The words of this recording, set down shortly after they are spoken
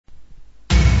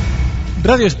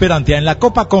Radio Esperantia en la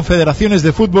Copa Confederaciones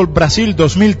de Fútbol Brasil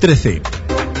 2013.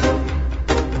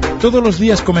 Todos los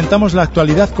días comentamos la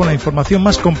actualidad con la información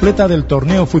más completa del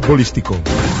torneo futbolístico.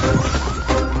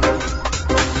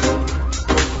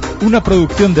 Una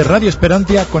producción de Radio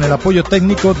Esperantia con el apoyo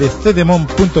técnico de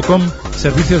cdmon.com,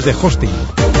 servicios de hosting.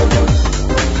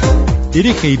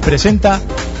 Dirige y presenta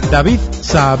David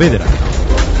Saavedra.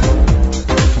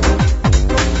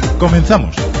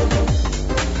 Comenzamos.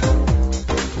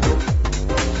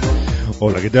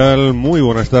 Hola, ¿qué tal? Muy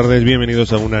buenas tardes,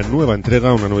 bienvenidos a una nueva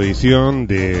entrega, una nueva edición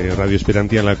de Radio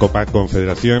Esperantia en la Copa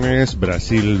Confederaciones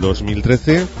Brasil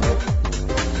 2013.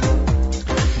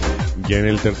 Ya en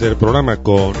el tercer programa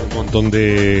con un montón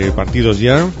de partidos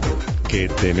ya que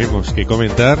tenemos que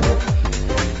comentar.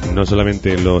 No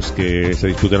solamente los que se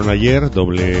disputaron ayer,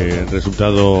 doble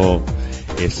resultado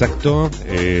exacto,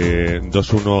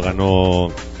 2-1 ganó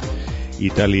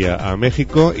Italia a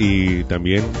México y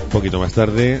también un poquito más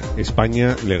tarde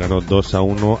España le ganó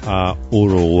 2-1 a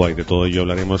Uruguay. De todo ello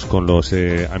hablaremos con los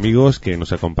amigos que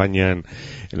nos acompañan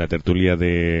en la tertulia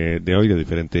de hoy de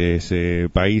diferentes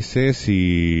países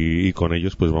y con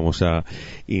ellos pues vamos a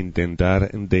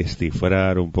intentar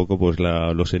descifrar un poco pues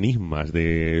los enigmas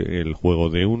del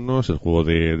juego de unos, el juego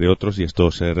de otros, y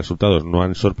estos resultados no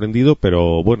han sorprendido,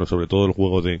 pero bueno, sobre todo el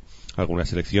juego de alguna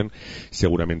selección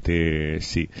seguramente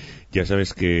sí. Ya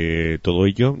sabes que todo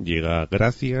ello llega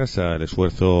gracias al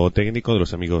esfuerzo técnico de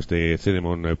los amigos de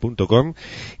cdmon.com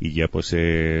y ya pues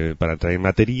para traer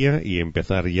materia y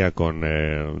empezar ya con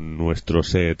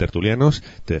nuestros tertulianos,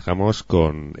 te dejamos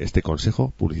con este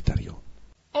consejo publicitario.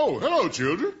 Oh, hello,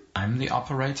 children. I'm the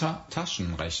operator,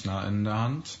 Taschenrechner in der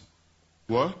Hand.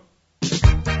 What?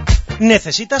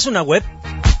 ¿Necesitas una web?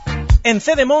 En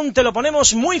CDMON te lo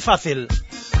ponemos muy fácil.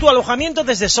 Tu alojamiento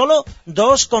desde solo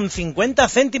 2,50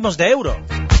 céntimos de euro.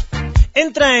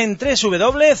 Entra en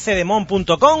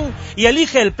www.cdmon.com y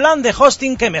elige el plan de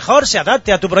hosting que mejor se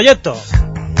adapte a tu proyecto.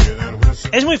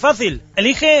 Es muy fácil,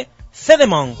 elige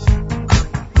CDMON.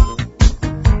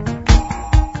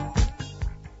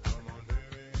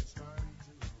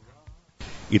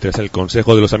 Y tras el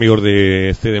consejo de los amigos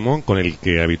de CDMON, con el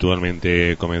que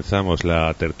habitualmente comenzamos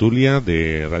la tertulia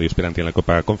de Radio Esperantia en la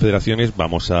Copa Confederaciones,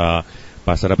 vamos a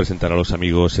pasar a presentar a los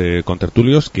amigos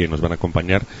contertulios que nos van a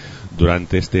acompañar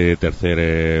durante este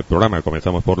tercer programa.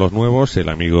 Comenzamos por los nuevos, el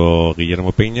amigo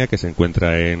Guillermo Peña, que se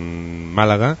encuentra en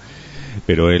Málaga,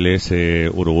 pero él es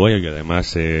uruguayo y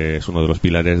además es uno de los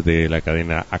pilares de la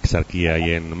cadena Axarquía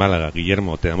ahí en Málaga.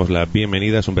 Guillermo, te damos la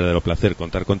bienvenida, es un verdadero placer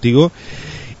contar contigo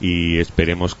y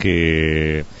esperemos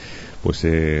que pues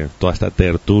toda esta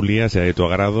tertulia sea de tu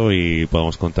agrado y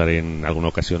podamos contar en alguna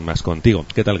ocasión más contigo.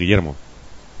 ¿Qué tal, Guillermo?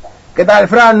 ¿Qué tal,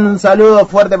 Fran? Un saludo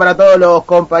fuerte para todos los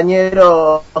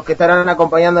compañeros que estarán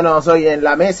acompañándonos hoy en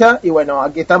la mesa. Y bueno,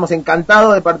 aquí estamos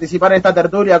encantados de participar en esta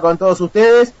tertulia con todos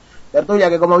ustedes. Tertulia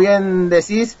que, como bien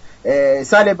decís,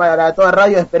 sale para toda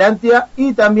Radio Esperantia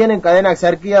y también en cadena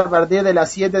Axarquía a partir de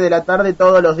las 7 de la tarde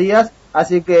todos los días.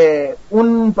 Así que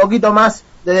un poquito más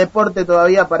de deporte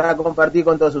todavía para compartir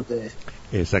con todos ustedes.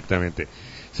 Exactamente.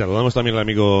 Saludamos también al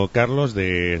amigo Carlos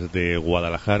desde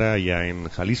Guadalajara, ya en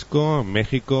Jalisco,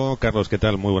 México. Carlos, ¿qué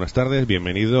tal? Muy buenas tardes,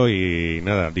 bienvenido y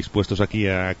nada, dispuestos aquí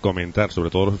a comentar sobre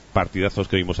todos los partidazos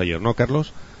que vimos ayer, ¿no,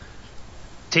 Carlos?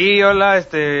 Sí, hola,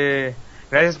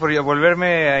 gracias por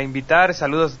volverme a invitar,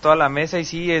 saludos a toda la mesa y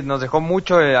sí, nos dejó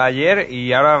mucho ayer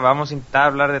y ahora vamos a intentar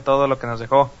hablar de todo lo que nos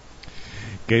dejó.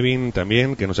 Kevin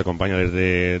también, que nos acompaña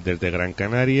desde Gran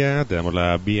Canaria, te damos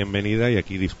la bienvenida y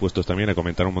aquí dispuestos también a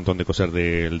comentar un montón de cosas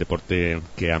del deporte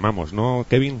que amamos, ¿no,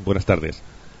 Kevin? Buenas tardes.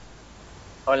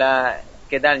 Hola,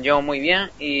 ¿qué tal? Yo muy bien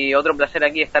y otro placer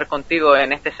aquí estar contigo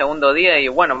en este segundo día y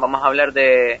bueno, vamos a hablar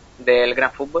del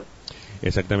gran fútbol.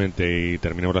 Exactamente, y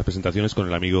terminamos las presentaciones con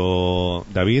el amigo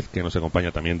David, que nos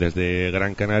acompaña también desde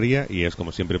Gran Canaria y es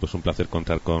como siempre pues un placer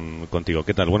contar contigo.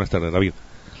 ¿Qué tal? Buenas tardes, David.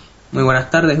 Muy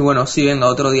buenas tardes y bueno, sí, venga,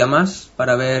 otro día más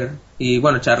para ver y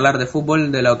bueno, charlar de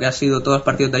fútbol, de lo que ha sido todos los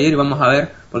partidos de ayer y vamos a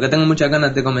ver, porque tengo muchas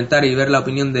ganas de comentar y ver la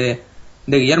opinión de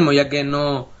Guillermo, ya que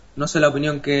no sé la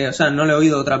opinión no le he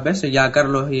oído otras veces, ya a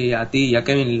Carlos y a ti y a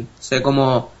Kevin sé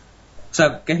cómo,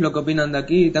 qué es lo que opinan de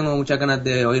aquí y tengo muchas ganas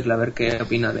de oírla, a ver qué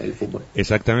opina del fútbol.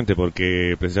 Exactamente,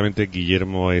 porque precisamente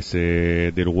Guillermo es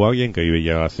de Uruguay, que vive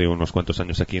ya hace unos cuantos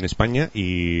años aquí en España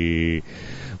y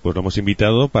pues lo hemos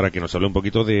invitado para que nos hable un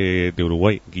poquito de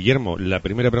Uruguay. Guillermo, la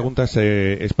primera pregunta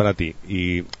es para ti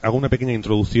y hago una pequeña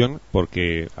introducción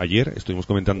porque ayer estuvimos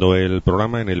comentando el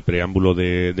programa en el preámbulo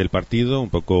del partido, un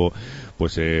poco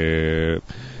pues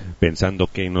pensando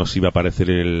que nos iba a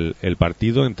parecer el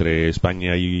partido entre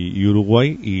España y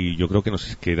Uruguay, y yo creo que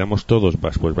nos quedamos todos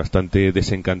pues bastante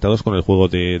desencantados con el juego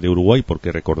de Uruguay,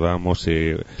 porque recordábamos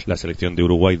la selección de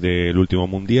Uruguay del último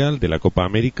mundial, de la Copa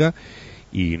América,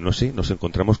 y no sé, nos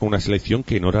encontramos con una selección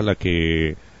que no era la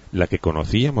que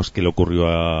conocíamos. Que le ocurrió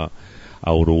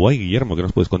a Uruguay? Guillermo, ¿qué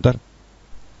nos puedes contar?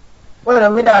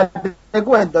 Bueno, mira, te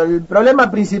cuento, el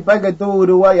problema principal que tuvo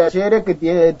Uruguay ayer es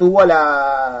que tuvo a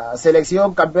la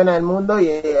selección campeona del mundo y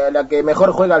a la que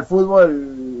mejor juega el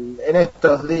fútbol en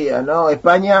estos días, ¿no?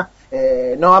 España,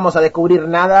 no vamos a descubrir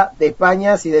nada de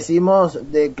España si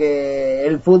decimos de que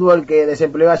el fútbol que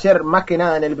desempleó ayer, más que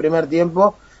nada en el primer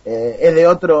tiempo, es de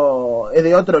otro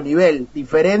nivel,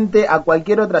 diferente a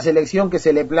cualquier otra selección que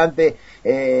se le plante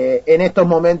en estos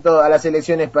momentos a la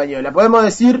selección española. Podemos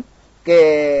decir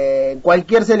que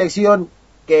cualquier selección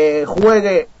que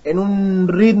juegue en un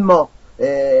ritmo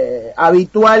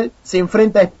habitual se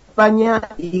enfrenta a España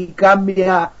y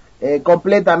cambia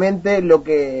completamente lo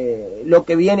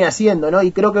que viene haciendo, ¿no?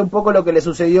 Y creo que un poco lo que le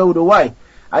sucedió a Uruguay.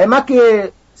 Además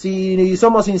que, si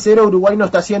somos sinceros, Uruguay no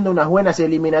está haciendo unas buenas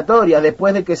eliminatorias.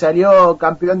 Después de que salió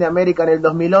campeón de América en el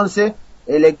 2011,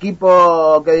 el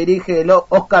equipo que dirige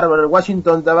Oscar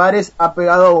Washington Tavares ha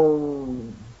pegado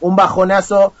un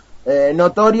bajonazo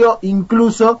notorio,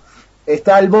 incluso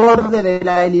está al borde de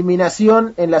la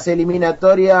eliminación en las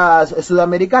eliminatorias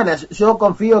sudamericanas. Yo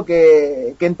confío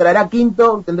que entrará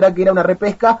quinto, tendrá que ir a una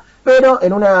repesca, pero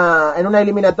en una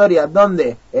eliminatoria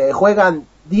donde juegan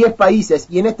 10 países,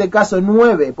 y en este caso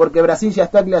 9, porque Brasil ya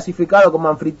está clasificado como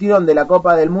anfitrión de la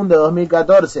Copa del Mundo de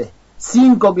 2014,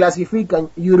 5 clasifican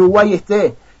y Uruguay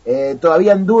esté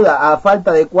todavía en duda, a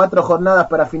falta de 4 jornadas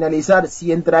para finalizar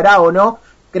si entrará o no.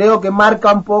 Creo que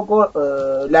marca un poco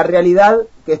la realidad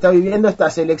que está viviendo esta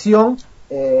selección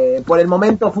por el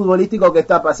momento futbolístico que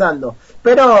está pasando.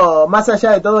 Pero más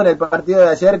allá de todo, en el partido de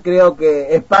ayer creo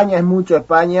que España es mucho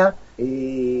España,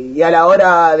 y a la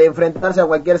hora de enfrentarse a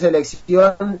cualquier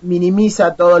selección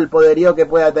minimiza todo el poderío que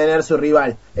pueda tener su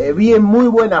rival. Vi en muy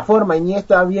buena forma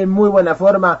Iniesta, vi en muy buena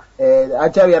forma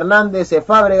a Xavi Hernández,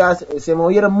 Fábregas, se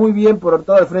movieron muy bien por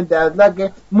todo el frente de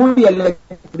ataque, muy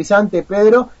electrizante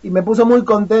Pedro, y me puso muy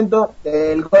contento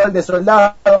el gol de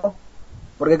Soldado,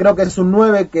 porque creo que es un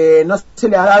 9 que no se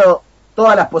le ha dado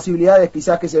todas las posibilidades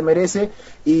quizás que se merece,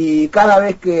 y cada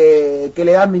vez que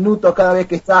le dan minutos, cada vez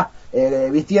que está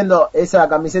vistiendo esa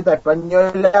camiseta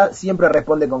española, siempre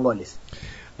responde con goles.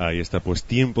 Ahí está, pues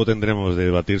tiempo tendremos de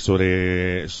debatir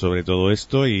sobre todo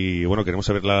esto, y bueno, queremos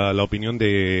saber la opinión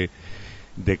de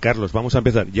Carlos. Vamos a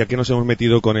empezar, ya que nos hemos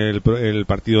metido con el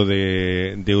partido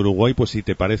de Uruguay, pues si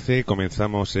te parece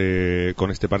comenzamos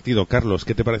con este partido. Carlos,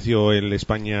 ¿qué te pareció el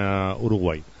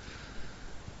España-Uruguay?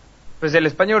 Pues el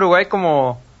España-Uruguay,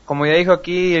 como ya dijo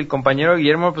aquí el compañero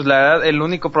Guillermo, pues la verdad el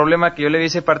único problema que yo le vi a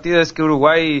ese partido es que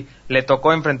Uruguay le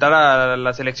tocó enfrentar a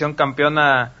la selección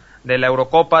campeona de la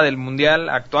Eurocopa, del Mundial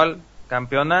actual,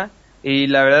 campeona, y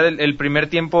la verdad el primer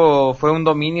tiempo fue un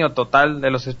dominio total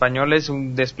de los españoles,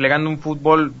 desplegando un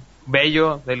fútbol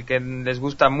bello, del que les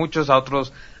gusta a muchos, a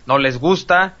otros no les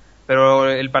gusta, pero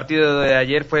el partido de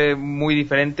ayer fue muy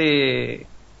diferente.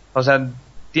 O sea,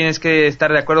 tienes que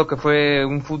estar de acuerdo que fue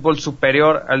un fútbol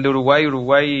superior al de Uruguay.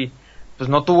 Uruguay pues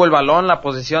no tuvo el balón, la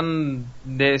posesión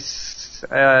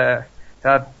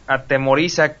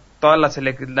atemoriza, toda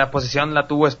la posesión la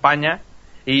tuvo España,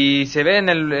 y se ve en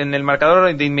el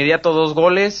marcador de inmediato 2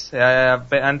 goles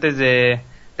antes de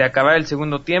acabar el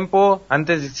segundo tiempo,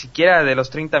 antes siquiera de los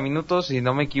 30 minutos, si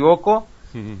no me equivoco.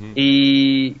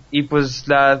 Y pues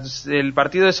el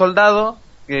partido de Soldado,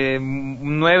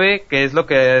 un 9, que es lo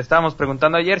que estábamos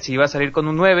preguntando ayer, si iba a salir con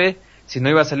un 9, si no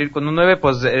iba a salir con un 9,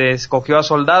 pues escogió a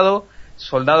Soldado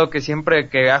que siempre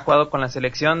que ha jugado con la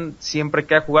selección, siempre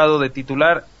que ha jugado de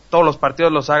titular, todos los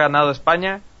partidos los ha ganado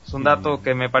España. Es un dato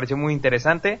que me pareció muy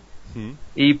interesante.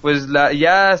 Y pues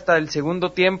ya hasta el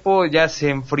segundo tiempo ya se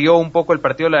enfrió un poco el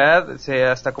partido, la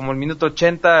verdad, hasta como el minuto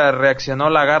 80 reaccionó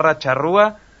la garra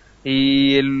charrúa,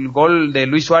 y el gol de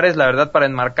Luis Suárez, la verdad, para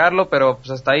enmarcarlo, pero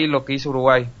pues hasta ahí lo que hizo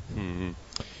Uruguay.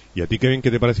 ¿Y a ti, Kevin, qué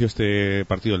te pareció este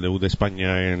partido, el debut de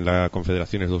España en la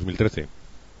Confederaciones 2013?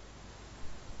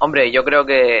 Hombre, yo creo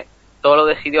que todo lo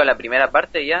decidió a la primera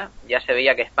parte. Ya se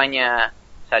veía que España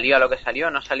salió a lo que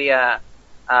salió, no salía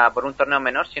por un torneo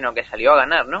menor, sino que salió a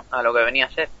ganar, ¿no? A lo que venía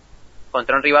a ser,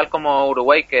 contra un rival como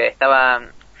Uruguay, que estaba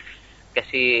que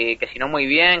si no muy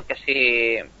bien, que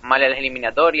si mal en las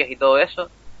eliminatorias y todo eso.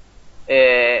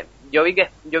 Yo vi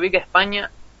que España,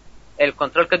 el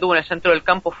control que tuvo en el centro del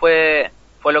campo fue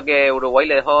lo que Uruguay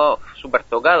le dejó súper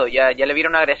tocado. Ya le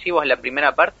vieron agresivos en la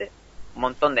primera parte, un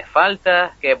montón de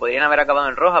faltas que podrían haber acabado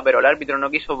en roja, pero el árbitro no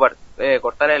quiso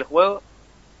cortar el juego.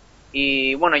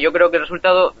 Y bueno, yo creo que el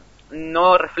resultado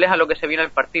no refleja lo que se vio en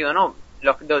el partido, ¿no?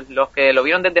 Los que lo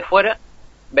vieron desde fuera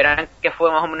verán que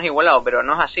fue más o menos igualado, pero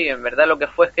no es así. En verdad lo que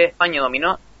fue es que España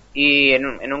dominó y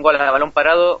en un gol a balón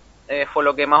parado fue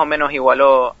lo que más o menos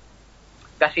igualó,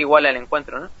 casi igual el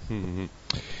encuentro, ¿no?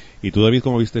 ¿Y tú, David,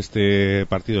 cómo viste este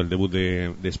partido, el debut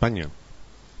de España?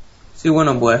 Sí,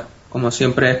 bueno, pues como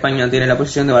siempre España tiene la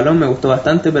posición de balón, me gustó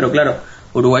bastante, pero claro,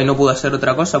 Uruguay no pudo hacer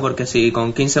otra cosa, porque si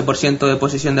con 15% de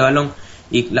posición de balón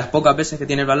y las pocas veces que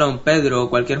tiene el balón Pedro o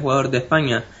cualquier jugador de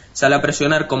España sale a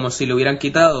presionar como si le hubieran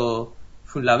quitado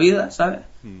la vida, ¿sabes?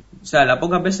 O sea, las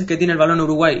pocas veces que tiene el balón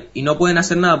Uruguay y no pueden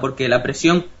hacer nada porque la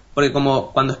presión, porque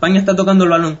como cuando España está tocando el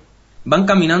balón van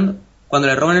caminando, cuando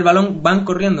le roban el balón van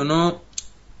corriendo, no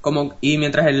como, y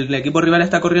mientras el equipo rival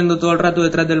está corriendo todo el rato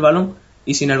detrás del balón,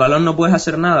 y sin el balón no puedes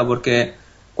hacer nada, porque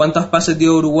 ¿cuántos pases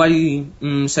dio Uruguay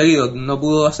seguidos? No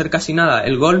pudo hacer casi nada.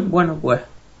 El gol, bueno, pues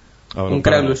un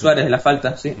crack Luis Suárez, la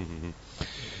falta, sí.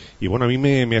 Y bueno, a mí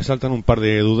me asaltan un par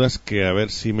de dudas que a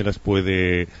ver si me las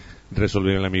puede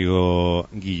resolver el amigo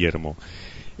Guillermo.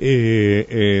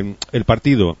 ¿El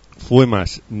partido fue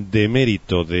más de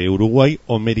mérito de Uruguay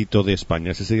o mérito de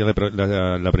España? Esa sería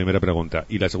la primera pregunta.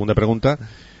 Y la segunda pregunta,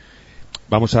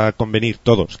 vamos a convenir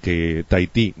todos que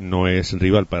Tahití no es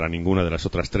rival para ninguna de las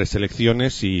otras tres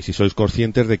selecciones, y si sois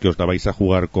conscientes de que os la vais a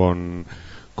jugar con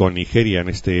Nigeria en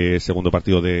este segundo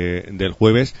partido del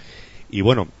jueves. Y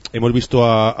bueno, hemos visto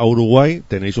a Uruguay,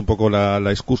 tenéis un poco la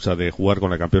excusa de jugar con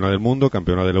la campeona del mundo,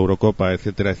 campeona de la Eurocopa,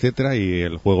 etcétera, etcétera, y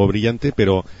el juego brillante,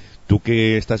 pero tú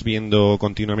que estás viendo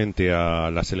continuamente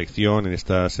a la selección en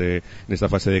esta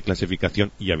fase de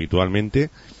clasificación y habitualmente,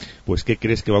 pues ¿qué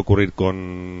crees que va a ocurrir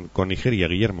con Nigeria,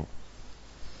 Guillermo?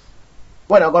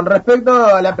 Bueno, con respecto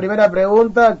a la primera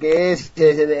pregunta, que es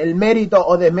el mérito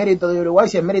o desmérito de Uruguay,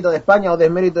 si es mérito de España o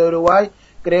desmérito de Uruguay,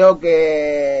 creo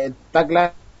que está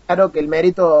claro que el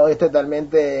mérito es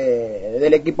totalmente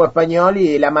del equipo español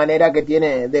y la manera que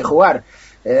tiene de jugar.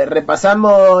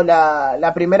 Repasando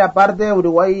la primera parte, a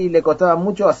Uruguay le costaba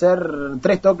mucho hacer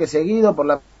 3 toques seguidos por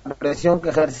la presión que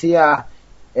ejercía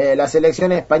la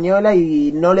selección española,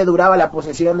 y no le duraba la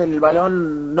posesión del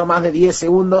balón no más de 10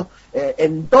 segundos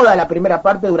en toda la primera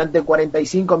parte durante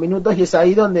 45 minutos, y es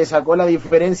ahí donde sacó la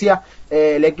diferencia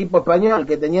el equipo español,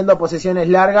 que teniendo posesiones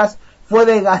largas fue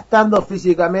desgastando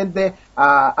físicamente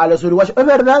a los uruguayos. Es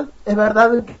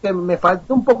verdad que me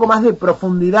faltó un poco más de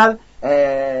profundidad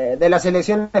de la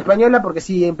selección española, porque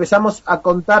si empezamos a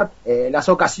contar las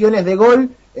ocasiones de gol,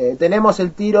 tenemos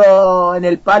el tiro en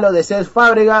el palo de Cesc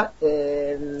Fábrega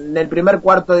en el primer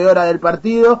cuarto de hora del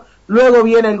partido, luego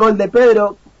viene el gol de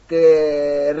Pedro,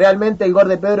 que realmente el gol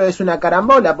de Pedro es una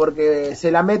carambola, porque se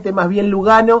la mete más bien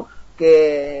Lugano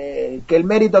que el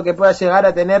mérito que pueda llegar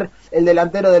a tener el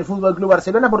delantero del Fútbol Club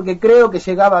Barcelona, porque creo que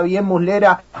llegaba bien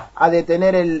Muslera a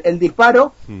detener el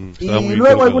disparo, y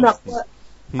luego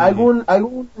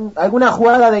alguna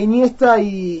jugada de Iniesta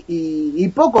y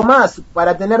poco más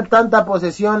para tener tanta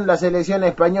posesión la selección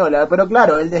española. Pero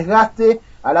claro, el desgaste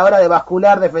a la hora de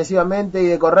bascular defensivamente y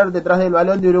de correr detrás del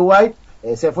balón de Uruguay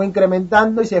se fue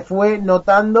incrementando y se fue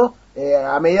notando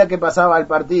a medida que pasaba el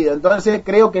partido. Entonces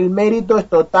creo que el mérito es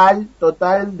total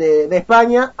de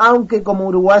España, aunque como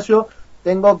uruguayo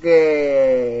tengo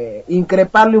que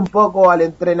increparle un poco al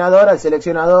entrenador, al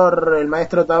seleccionador, el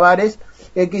maestro Tavares,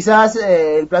 que quizás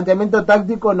el planteamiento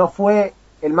táctico no fue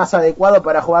el más adecuado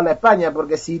para jugar a España,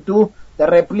 porque si tú te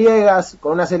repliegas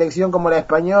con una selección como la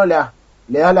española,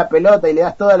 le das la pelota y le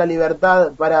das toda la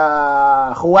libertad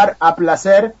para jugar a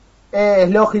placer, es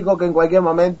lógico que en cualquier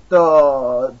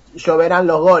momento lloverán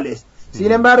los goles.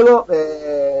 Sin embargo,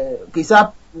 quizás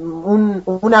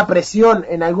una presión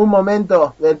en algún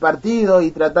momento del partido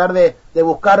y tratar de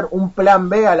buscar un plan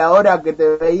B a la hora que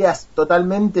te veías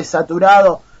totalmente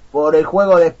saturado por el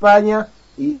juego de España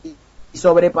y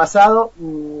sobrepasado,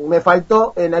 me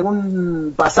faltó en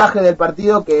algún pasaje del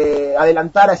partido que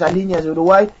adelantara esas líneas de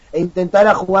Uruguay e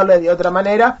intentara jugarle de otra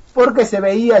manera, porque se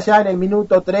veía ya en el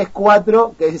minuto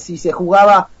 3-4 que si se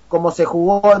jugaba como se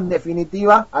jugó en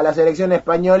definitiva a la selección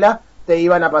española, te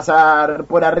iban a pasar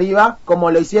por arriba,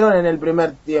 como lo hicieron en el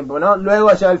primer tiempo, ¿no?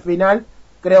 Luego ya al final,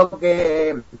 creo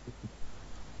que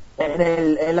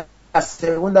en la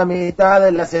segunda mitad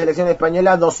de la selección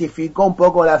española dosificó un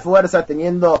poco las fuerzas,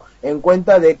 teniendo en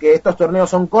cuenta de que estos torneos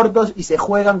son cortos y se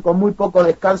juegan con muy poco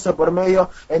descanso por medio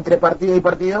entre partido y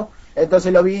partido.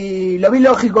 Entonces lo vi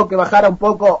lógico que bajara un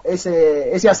poco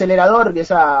ese acelerador,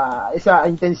 esa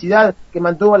intensidad que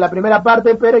mantuvo en la primera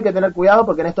parte, pero hay que tener cuidado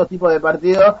porque en estos tipos de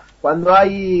partidos, cuando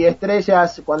hay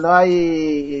estrellas, cuando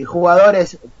hay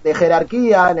jugadores de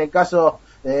jerarquía, en el caso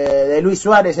de Luis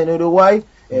Suárez en Uruguay,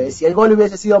 Si el gol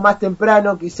hubiese sido más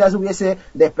temprano, quizás hubiese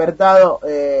despertado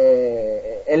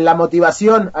en la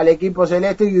motivación al equipo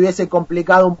celeste y hubiese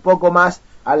complicado un poco más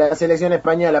a la selección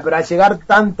española, pero al llegar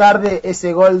tan tarde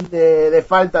ese gol de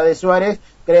falta de Suárez,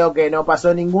 creo que no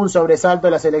pasó ningún sobresalto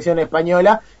en la selección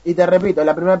española, y te repito,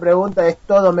 la primera pregunta es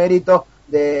todo mérito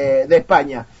de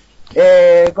España.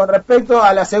 Con respecto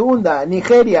a la segunda,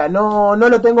 Nigeria, no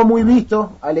lo tengo muy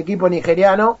visto al equipo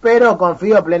nigeriano, pero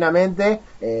confío plenamente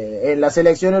en la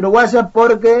selección uruguaya,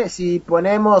 porque si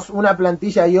ponemos una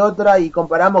plantilla y otra y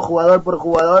comparamos jugador por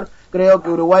jugador, creo que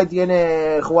Uruguay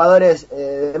tiene jugadores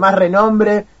de más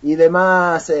renombre y de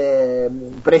más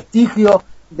prestigio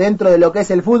dentro de lo que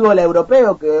es el fútbol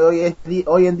europeo, que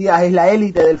hoy en día es la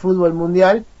élite del fútbol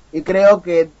mundial, y creo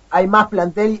que hay más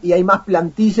plantel y hay más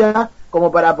plantilla como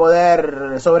para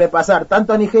poder sobrepasar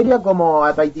tanto a Nigeria como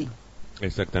a Tahití.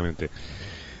 Exactamente.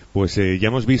 Pues ya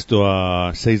hemos visto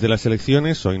a 6 de las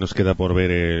selecciones. Hoy nos queda por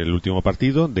ver el último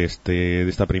partido de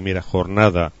esta primera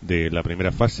jornada de la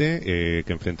primera fase,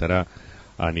 que enfrentará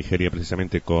a Nigeria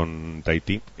precisamente con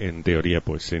Tahití. En teoría,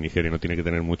 pues Nigeria no tiene que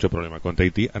tener mucho problema con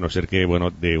Tahití, a no ser que,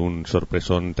 bueno, de un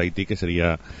sorpresón Tahití, que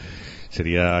sería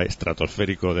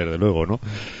estratosférico, desde luego, ¿no?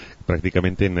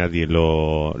 Prácticamente nadie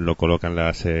lo coloca en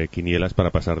las quinielas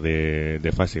para pasar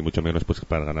de fase, y mucho menos pues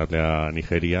para ganarle a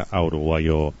Nigeria, a Uruguay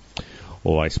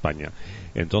o a España.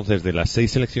 Entonces, de las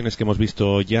 6 selecciones que hemos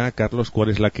visto ya, Carlos, ¿cuál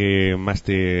es la que más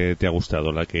te ha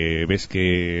gustado? ¿La que ves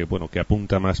que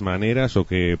apunta más maneras, o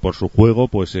que por su juego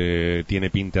pues tiene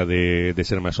pinta de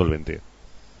ser más solvente?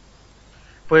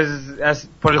 Pues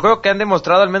por el juego que han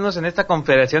demostrado, al menos en esta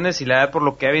confederaciones, y la verdad por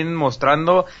lo que vienen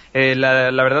mostrando,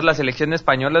 la verdad la selección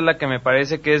española es la que me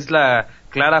parece que es la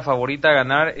clara favorita a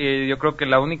ganar. Yo creo que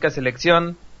la única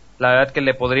selección, la verdad, que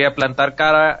le podría plantar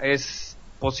cara es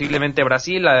posiblemente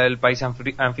Brasil, el país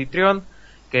anfitrión,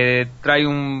 que trae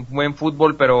un buen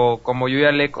fútbol, pero como yo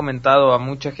ya le he comentado a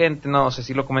mucha gente, no sé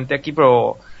si lo comenté aquí,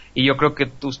 y yo creo que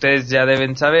ustedes ya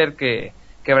deben saber que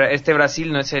este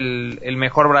Brasil no es el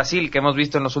mejor Brasil que hemos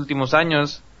visto en los últimos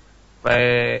años,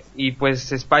 y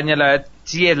pues España, la verdad,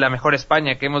 sí es la mejor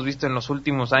España que hemos visto en los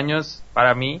últimos años.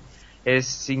 Para mí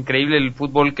es increíble el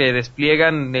fútbol que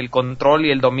despliegan, el control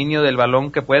y el dominio del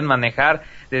balón que pueden manejar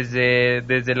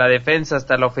desde la defensa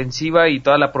hasta la ofensiva, y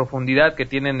toda la profundidad que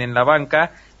tienen en la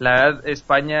banca. La verdad,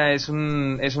 España es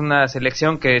una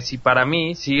selección que, si para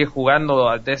mí sigue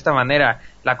jugando de esta manera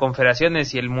la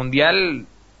Confederaciones y el Mundial,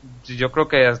 yo creo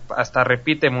que hasta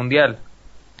repite Mundial.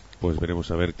 Pues veremos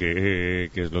a ver qué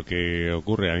es lo que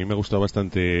ocurre. A mí me gustó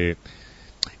bastante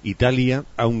Italia,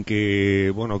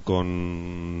 aunque bueno,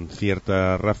 con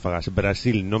ciertas ráfagas.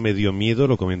 Brasil no me dio miedo,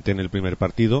 lo comenté en el primer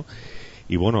partido.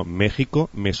 Y bueno,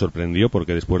 México me sorprendió,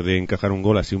 porque después de encajar un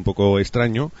gol así un poco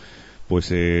extraño, pues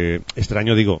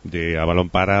extraño digo, a balón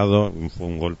parado, fue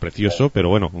un gol precioso, pero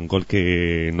bueno, un gol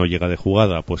que no llega de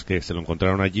jugada, pues que se lo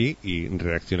encontraron allí y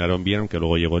reaccionaron bien, aunque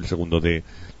luego llegó el segundo de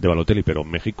Balotelli, pero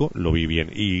México lo vi bien.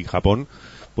 Y Japón,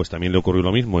 pues también le ocurrió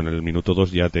lo mismo, en el minuto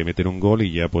 2 ya te meten un gol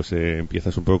y ya pues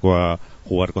empiezas un poco a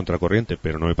jugar contracorriente,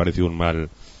 pero no me pareció un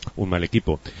mal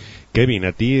equipo. Kevin,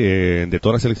 a ti, de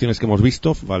todas las selecciones que hemos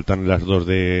visto, faltan las 2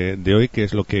 de hoy, ¿qué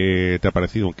es lo que te ha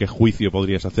parecido? ¿Qué juicio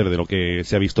podrías hacer de lo que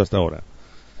se ha visto hasta ahora?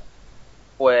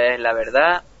 Pues la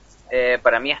verdad,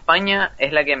 para mí España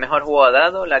es la que mejor juego ha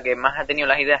dado, la que más ha tenido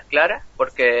las ideas claras,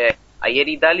 porque ayer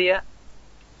Italia,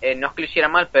 no es que lo hiciera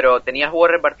mal, pero tenía el juego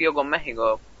repartido con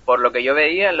México. Por lo que yo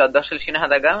veía, las dos selecciones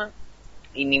atacaban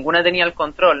y ninguna tenía el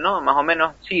control, ¿no? Más o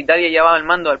menos, sí, Italia llevaba el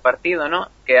mando del partido, ¿no?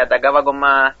 Que atacaba con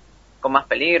más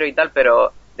peligro y tal,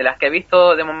 pero de las que he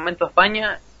visto de momento,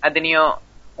 España ha tenido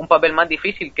un papel más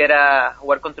difícil, que era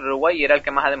jugar contra Uruguay, y era el que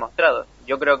más ha demostrado.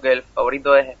 Yo creo que el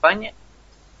favorito es España,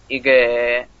 y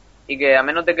que a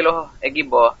menos de que los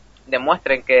equipos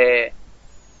demuestren que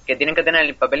tienen que tener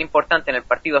el papel importante en el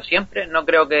partido siempre, no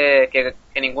creo que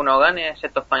ninguno gane,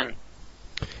 excepto España.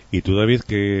 ¿Y tú, David,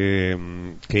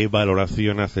 qué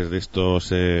valoración haces de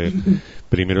estos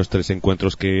primeros 3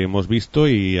 encuentros que hemos visto,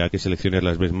 y a qué selecciones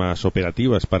las ves más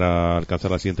operativas para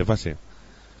alcanzar la siguiente fase?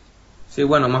 Sí,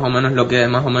 bueno, más o menos lo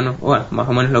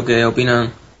que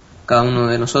opinan cada uno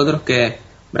de nosotros, que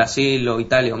Brasil o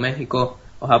Italia o México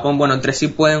o Japón, bueno, entre sí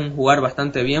pueden jugar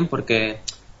bastante bien, porque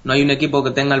no hay un equipo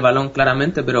que tenga el balón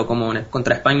claramente, pero como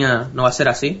contra España no va a ser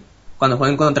así. Cuando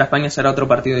jueguen contra España será otro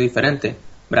partido diferente.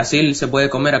 Brasil se puede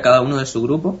comer a cada uno de su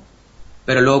grupo,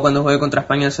 pero luego cuando juegue contra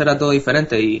España será todo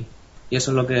diferente, y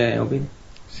eso es lo que opino.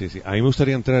 Sí. A mí me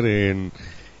gustaría entrar en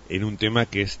un tema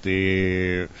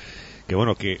que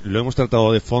bueno, que lo hemos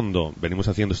tratado de fondo, venimos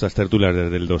haciendo estas tertulias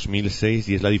desde el 2006,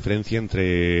 y es la diferencia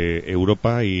entre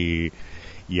Europa y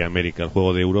América, el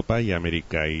juego de Europa y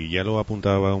América. Y ya lo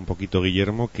apuntaba un poquito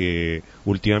Guillermo, que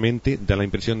últimamente da la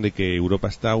impresión de que Europa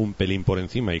está un pelín por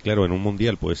encima. Y claro, en un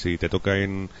mundial, pues si te toca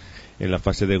en la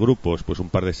fase de grupos, pues un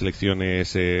par de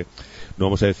selecciones, no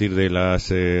vamos a decir de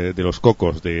los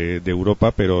cocos de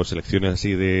Europa, pero selecciones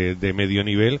así de medio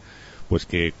nivel, pues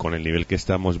que con el nivel que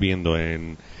estamos viendo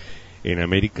en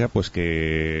América, pues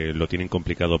que lo tienen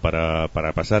complicado para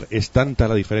pasar. ¿Es tanta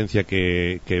la diferencia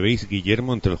que veis,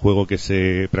 Guillermo, entre el juego que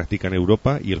se practica en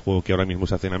Europa y el juego que ahora mismo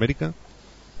se hace en América?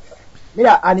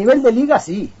 Mira, a nivel de liga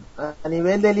sí. A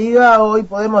nivel de liga hoy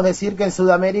podemos decir que en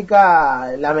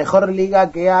Sudamérica la mejor liga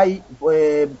que hay,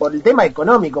 pues, por el tema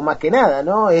económico más que nada,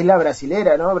 ¿no? Es la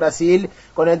brasilera, ¿no? Brasil,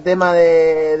 con el tema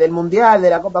del Mundial,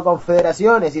 de la Copa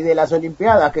Confederaciones y de las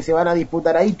Olimpiadas que se van a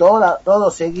disputar ahí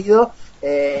todo seguido,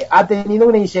 ha tenido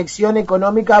una inyección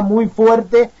económica muy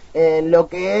fuerte en lo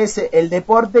que es el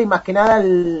deporte y más que nada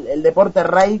el deporte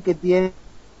rey que tiene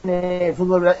el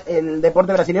fútbol, el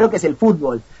deporte brasileño, que es el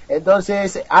fútbol.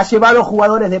 Entonces ha llevado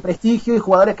jugadores de prestigio y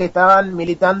jugadores que estaban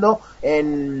militando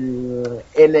en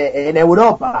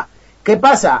Europa. ¿Qué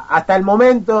pasa? Hasta el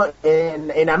momento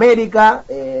en América,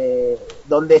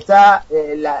 donde está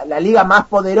la liga más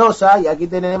poderosa, y aquí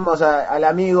tenemos al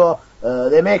amigo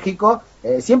de México,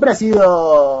 siempre ha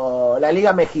sido la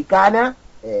liga mexicana,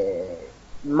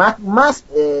 más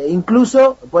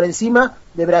incluso por encima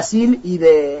de Brasil y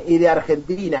de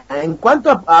Argentina. En cuanto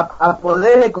a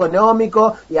poder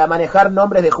económico y a manejar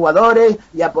nombres de jugadores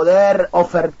y a poder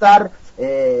ofertar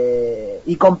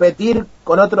y competir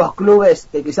con otros clubes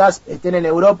que quizás estén en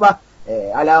Europa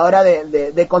a la hora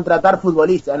de contratar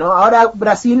futbolistas, ¿no? Ahora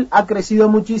Brasil ha crecido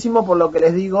muchísimo, por lo que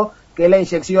les digo que la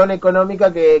inyección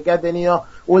económica que ha tenido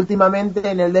últimamente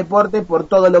en el deporte, por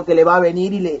todo lo que le va a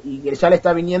venir y que ya le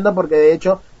está viniendo, porque de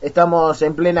hecho estamos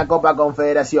en plena Copa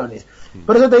Confederaciones.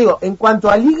 Por eso te digo, en cuanto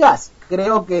a ligas,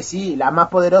 creo que sí, las más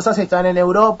poderosas están en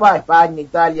Europa: España,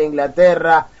 Italia,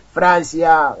 Inglaterra,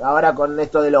 Francia. Ahora con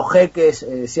esto de los jeques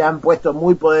se han puesto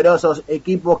muy poderosos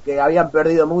equipos que habían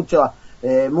perdido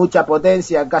mucha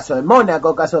potencia, caso de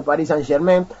Mónaco, caso de Paris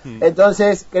Saint-Germain.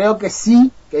 Entonces creo que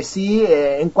sí,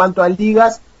 en cuanto a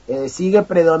ligas, sigue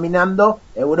predominando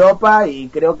Europa, y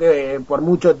creo que por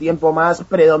mucho tiempo más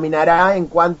predominará en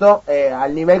cuanto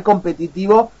al nivel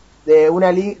competitivo de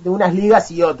unas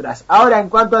ligas y otras. Ahora, en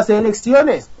cuanto a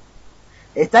selecciones,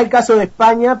 está el caso de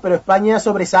España, pero España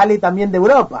sobresale también de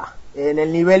Europa en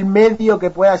el nivel medio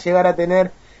que pueda llegar a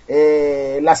tener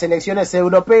las selecciones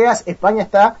europeas. España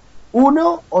está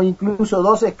 1 o incluso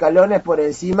 2 escalones por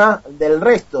encima del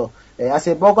resto.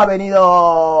 Hace poco ha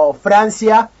venido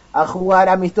Francia a jugar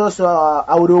amistoso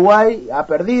a Uruguay, ha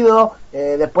perdido,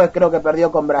 después creo que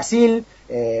perdió con Brasil.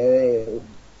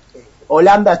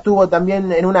 Holanda estuvo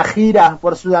también en una gira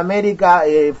por Sudamérica,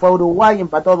 fue a Uruguay,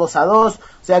 empató 2-2. O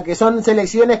sea que son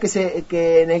selecciones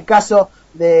que en el caso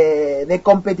de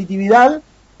competitividad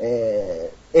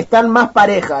están más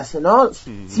parejas, ¿no?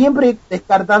 Siempre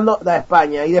descartando a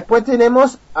España. Y después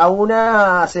tenemos a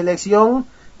una selección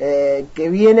que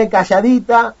viene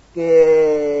calladita,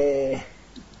 que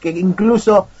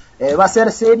incluso va a ser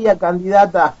seria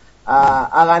candidata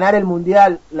a ganar el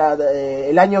Mundial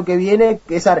el año que viene,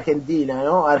 que es Argentina,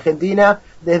 ¿no? Argentina,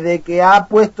 desde que ha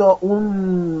puesto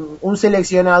un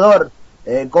seleccionador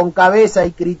con cabeza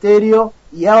y criterio,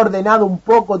 y ha ordenado un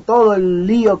poco todo el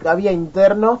lío que había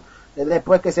interno,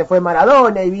 después que se fue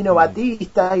Maradona y vino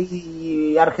Batista,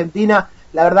 y Argentina,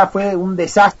 la verdad, fue un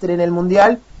desastre en el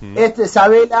Mundial.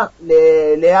 Sabela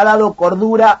le ha dado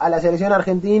cordura a la selección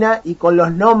argentina, y con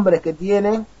los nombres que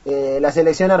tiene la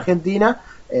selección argentina,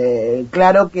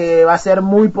 claro que va a ser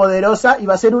muy poderosa y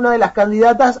va a ser una de las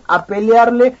candidatas a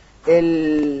pelearle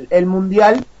el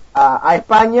Mundial a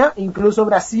España, incluso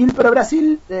Brasil. Pero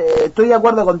Brasil, estoy de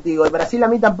acuerdo contigo, Brasil a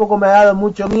mí tampoco me ha dado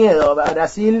mucho miedo.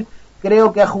 Brasil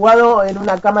creo que ha jugado en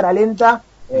una cámara lenta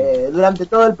durante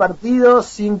todo el partido,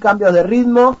 sin cambios de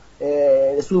ritmo.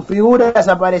 Sus figuras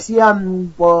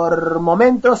aparecían por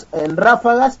momentos en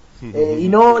ráfagas, y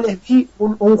no les di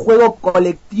un juego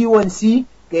colectivo en sí.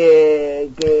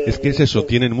 Es que es eso,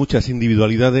 tienen muchas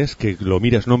individualidades que lo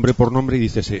miras nombre por nombre y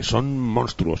dices, son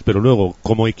monstruos, pero luego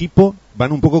como equipo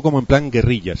van un poco como en plan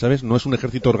guerrilla, ¿sabes? No es un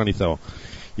ejército organizado,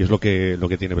 y es lo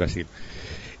que tiene Brasil.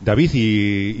 David,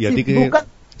 y a ti que...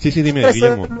 Sí, dime,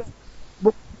 Guillermo.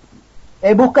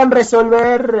 Buscan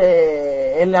resolver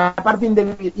en la parte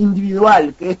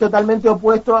individual, que es totalmente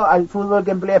opuesto al fútbol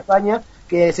que emplea España,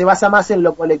 que se basa más en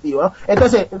lo colectivo, ¿no?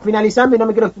 Entonces, finalizando, y no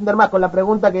me quiero extender más con la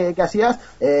pregunta que hacías,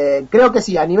 creo que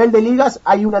sí, a nivel de ligas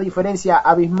hay una diferencia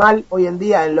abismal hoy en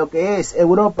día en lo que es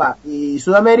Europa y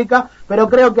Sudamérica, pero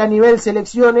creo que a nivel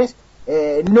selecciones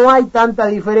no hay tanta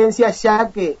diferencia,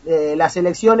 ya que las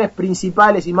selecciones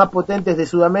principales y más potentes de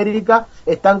Sudamérica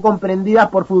están comprendidas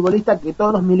por futbolistas que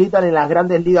todos militan en las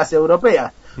grandes ligas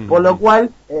europeas, por lo cual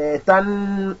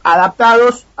están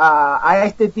adaptados a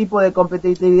este tipo de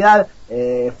competitividad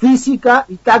física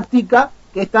y táctica,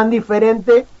 que es tan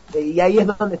diferente, y ahí es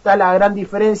donde está la gran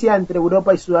diferencia entre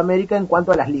Europa y Sudamérica en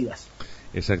cuanto a las ligas.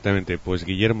 Exactamente, pues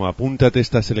Guillermo, apúntate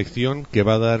esta selección que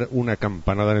va a dar una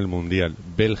campanada en el Mundial.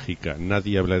 Bélgica,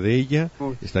 nadie habla de ella,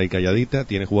 está ahí calladita,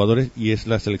 tiene jugadores, y es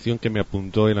la selección que me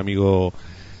apuntó el amigo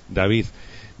David.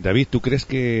 David, ¿tú crees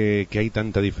que hay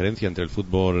tanta diferencia entre el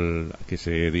fútbol que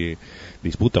se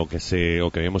disputa o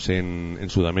que vemos en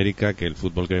Sudamérica que el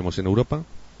fútbol que vemos en Europa?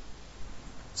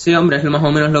 Sí, hombre, es más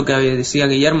o menos lo que decía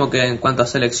Guillermo, que en cuanto a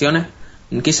selecciones,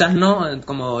 quizás no,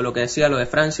 como lo que decía lo de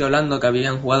Francia, Holanda, que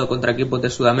habían jugado contra equipos de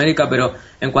Sudamérica, pero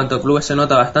en cuanto a clubes se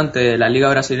nota bastante. La liga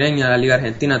brasileña, la liga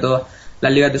argentina, todas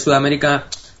las ligas de Sudamérica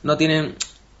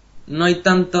no hay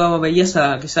tanta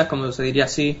belleza, quizás, como se diría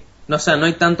así, no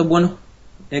hay tantos buenos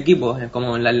equipos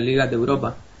como en las ligas de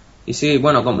Europa. Y sí,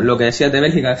 bueno, como lo que decías de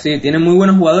Bélgica, sí, tienen muy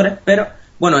buenos jugadores, pero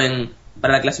bueno,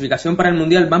 para la clasificación para el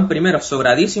Mundial van primeros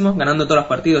sobradísimos, ganando todos los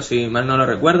partidos, si mal no lo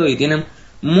recuerdo, y tienen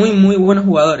muy muy buenos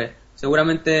jugadores.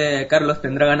 Seguramente Carlos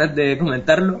tendrá ganas de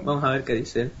comentarlo, vamos a ver qué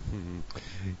dice él.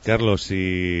 Carlos,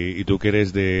 y tú que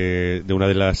eres de una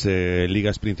de las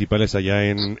ligas principales allá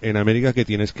en América, ¿qué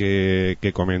tienes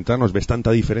que comentarnos? ¿Ves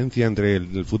tanta diferencia entre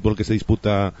el fútbol que se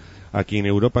disputa aquí en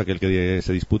Europa que el que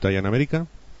se disputa allá en América?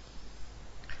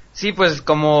 Sí, pues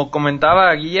como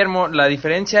comentaba Guillermo, la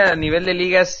diferencia a nivel de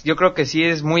ligas yo creo que sí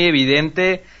es muy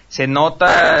evidente, se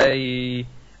nota, y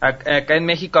acá en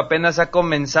México apenas ha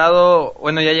comenzado,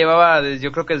 bueno, ya llevaba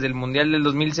yo creo que desde el Mundial del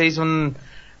 2006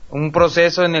 un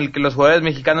proceso en el que los jugadores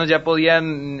mexicanos ya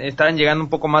estaban llegando un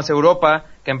poco más a Europa,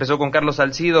 que empezó con Carlos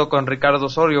Salcido, con Ricardo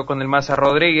Osorio, con el Maza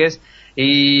Rodríguez,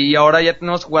 y ahora ya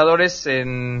tenemos jugadores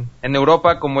en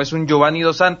Europa, como es un Giovanni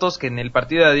Dos Santos, que en el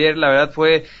partido de ayer la verdad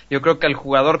fue, yo creo que el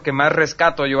jugador que más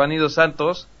rescato a Giovanni Dos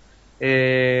Santos.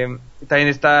 También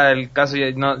está el caso,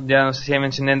 ya no sé si ya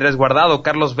mencioné, Andrés Guardado,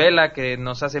 Carlos Vela, que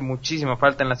nos hace muchísima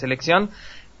falta en la selección,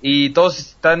 y todos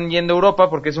están yendo a Europa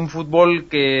porque es un fútbol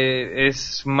que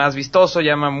es más vistoso,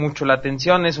 llama mucho la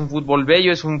atención, es un fútbol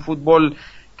bello, es un fútbol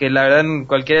que la verdad en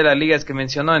cualquiera de las ligas que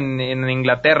mencionó, en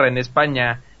Inglaterra, en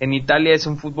España, en Italia, es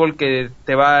un fútbol que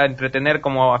te va a entretener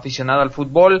como aficionado al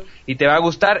fútbol y te va a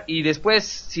gustar. Y después,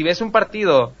 si ves un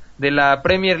partido de la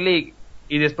Premier League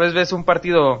y después ves un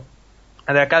partido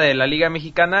de acá de la Liga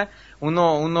Mexicana,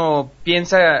 uno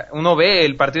ve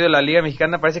el partido de la Liga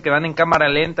Mexicana, parece que van en cámara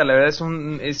lenta, la verdad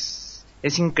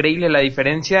es increíble la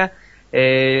diferencia.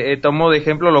 Tomo de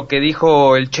ejemplo lo que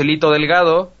dijo el Chelito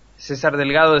Delgado, César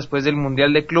Delgado, después del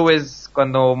Mundial de Clubes,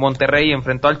 cuando Monterrey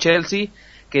enfrentó al Chelsea,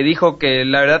 que dijo que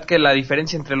la verdad que la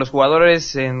diferencia entre los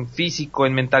jugadores en físico,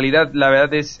 en mentalidad, la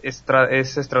verdad es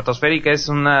estratosférica,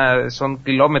 son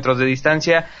kilómetros de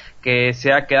distancia, que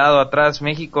se ha quedado atrás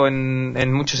México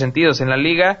en muchos sentidos en la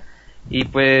liga, y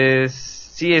pues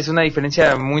sí, es una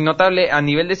diferencia muy notable. A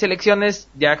nivel de selecciones,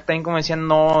 ya también como decían,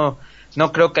 no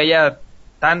creo que haya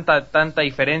tanta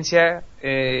diferencia,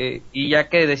 y ya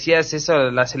que decías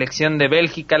eso, la selección de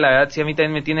Bélgica, la verdad sí a mí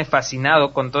también me tiene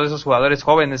fascinado con todos esos jugadores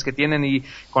jóvenes que tienen y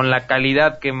con la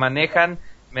calidad que manejan.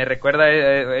 Me recuerda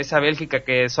esa Bélgica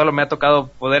que solo me ha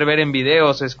tocado poder ver en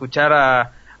videos, escuchar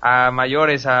a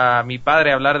mayores, a mi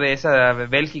padre hablar de esa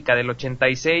Bélgica del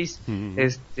 86.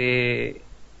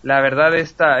 La verdad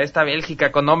esta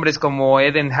Bélgica con hombres como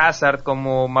Eden Hazard,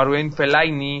 como Marouane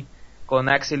Fellaini, con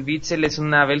Axel Witsel, es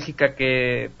una Bélgica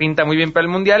que pinta muy bien para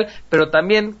el Mundial, pero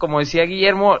también, como decía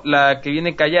Guillermo, la que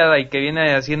viene callada y que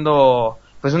viene haciendo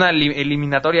pues una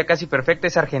eliminatoria casi perfecta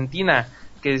es Argentina,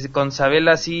 que con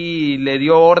Sabella sí le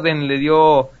dio orden, le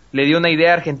dio una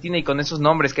idea a Argentina, y con esos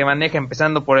nombres que maneja,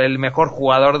 empezando por el mejor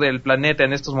jugador del planeta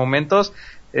en estos momentos,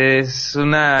 es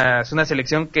una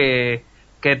selección que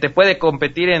te puede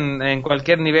competir en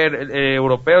cualquier nivel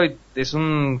europeo, y es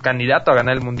un candidato a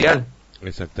ganar el Mundial.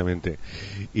 Exactamente.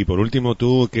 Y por último,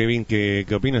 tú, Kevin, ¿qué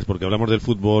opinas? Porque hablamos del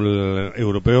fútbol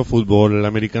europeo, fútbol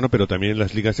americano, pero también en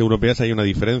las ligas europeas hay una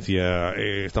diferencia.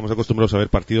 Estamos acostumbrados a ver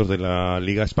partidos de la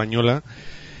Liga Española,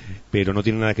 pero no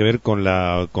tiene nada que ver con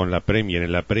la Premier.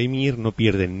 En la Premier no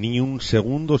pierden ni un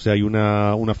segundo, o sea, hay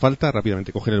una falta,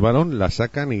 rápidamente cogen el balón, la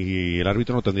sacan y el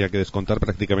árbitro no tendría que descontar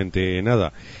prácticamente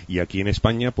nada. Y aquí en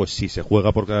España, pues si se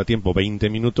juega por cada tiempo 20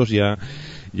 minutos, ya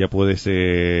puedes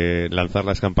lanzar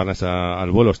las campanas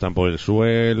al vuelo. Están por el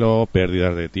suelo,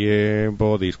 pérdidas de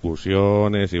tiempo,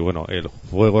 discusiones, y bueno, el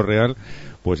juego real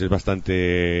pues es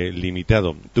bastante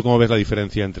limitado. ¿Tú cómo ves la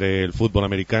diferencia entre el fútbol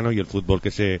americano y el fútbol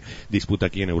que se disputa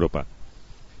aquí en Europa?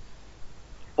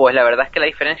 Pues la verdad es que la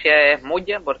diferencia es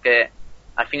mucha, porque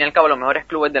al fin y al cabo los mejores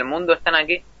clubes del mundo están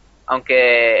aquí,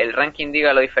 aunque el ranking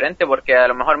diga lo diferente, porque a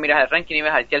lo mejor miras el ranking y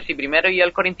ves al Chelsea primero y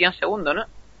al Corinthians segundo, ¿no?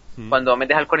 Cuando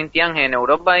metes al Corinthians en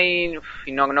Europa y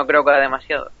no creo que haga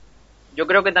demasiado. Yo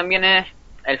creo que también es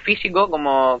el físico,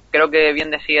 como creo que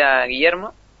bien decía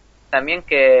Guillermo, también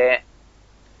que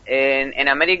en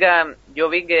América yo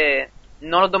vi que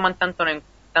no lo toman tanto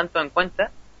en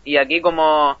cuenta, y aquí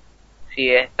como si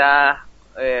estás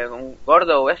un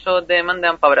gordo o eso te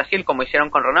mandan para Brasil, como hicieron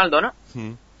con Ronaldo, ¿no?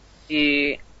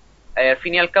 Y al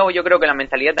fin y al cabo yo creo que la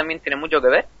mentalidad también tiene mucho que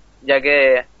ver, ya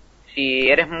que si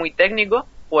eres muy técnico,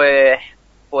 pues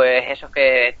eso es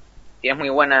que tienes muy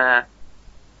buenas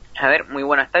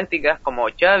tácticas, como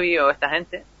Xavi o esta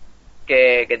gente,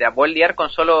 que te la pueden liar con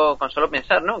solo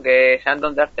pensar, ¿no? Que sean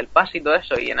donde darte el pase y todo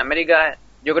eso. Y en América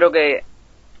yo creo que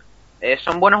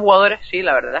son buenos jugadores, sí,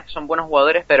 la verdad es que son buenos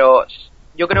jugadores, pero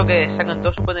yo creo que sacan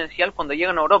todo su potencial cuando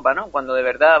llegan a Europa, ¿no? Cuando de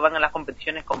verdad van a las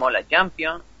competiciones como la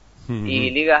Champions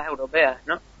y ligas europeas,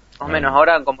 ¿no? Más o menos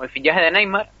ahora, como el fichaje de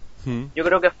Neymar, yo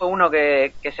creo que fue uno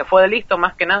que se fue de listo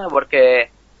más que nada,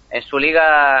 porque en su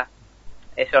liga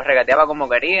se los regateaba como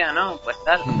quería, ¿no? Pues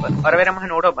tal, pues ahora veremos en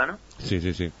Europa, ¿no?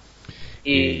 Sí.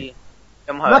 Y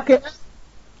vamos a ver.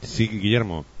 Sí,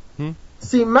 Guillermo.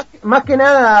 Sí, más que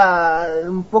nada,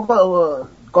 un poco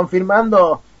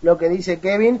confirmando lo que dice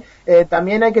Kevin,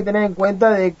 también hay que tener en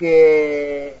cuenta de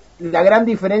que la gran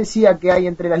diferencia que hay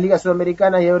entre las ligas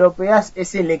sudamericanas y europeas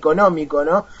es el económico,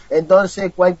 ¿no?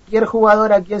 Entonces, cualquier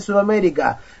jugador aquí en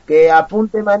Sudamérica que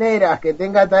apunte maneras, que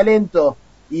tenga talento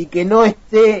y que no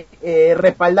esté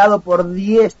respaldado por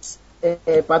 10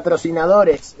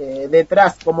 patrocinadores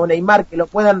detrás, como Neymar, que lo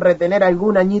puedan retener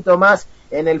algún añito más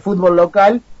en el fútbol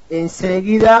local,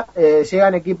 enseguida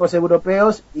llegan equipos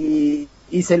europeos y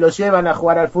se los llevan a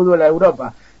jugar al fútbol a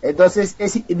Europa. Entonces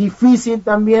es difícil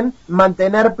también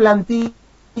mantener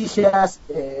plantillas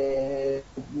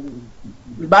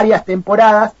varias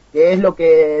temporadas, que es lo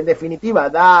que en definitiva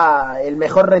da el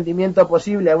mejor rendimiento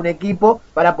posible a un equipo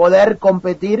para poder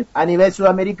competir a nivel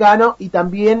sudamericano, y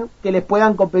también que les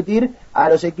puedan competir a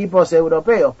los equipos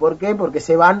europeos. ¿Por qué? Porque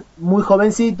se van muy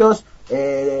jovencitos,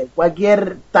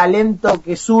 cualquier talento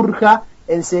que surja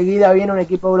enseguida viene un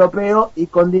equipo europeo y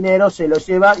con dinero se lo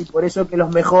lleva, y por eso que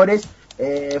los mejores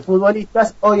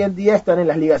futbolistas hoy en día están en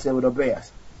las ligas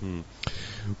europeas.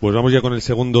 Pues vamos ya con el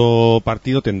segundo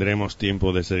partido. Tendremos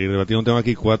tiempo de seguir debatiendo. Tengo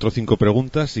aquí 4 o 5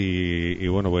 preguntas y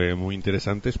bueno, pues muy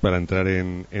interesantes para entrar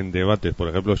en debates. Por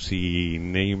ejemplo, si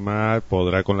Neymar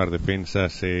podrá con las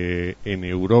defensas en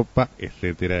Europa,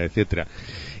 etcétera, etcétera.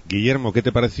 Guillermo, ¿qué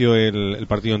te pareció el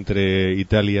partido entre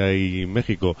Italia y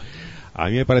México? A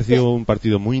mí me pareció un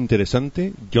partido muy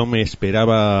interesante. Yo me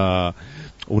esperaba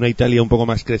una Italia un poco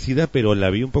más crecida, pero la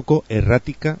vi un poco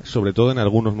errática, sobre todo en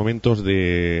algunos momentos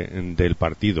del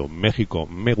partido. México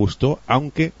me gustó,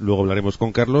 aunque luego hablaremos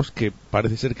con Carlos, que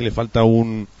parece ser que le falta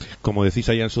como decís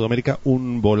allá en Sudamérica,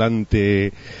 un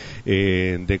volante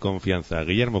de confianza.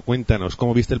 Guillermo, cuéntanos,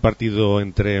 ¿cómo viste el partido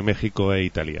entre México e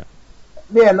Italia?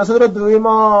 Bien, nosotros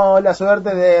tuvimos la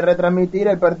suerte de retransmitir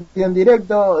el partido en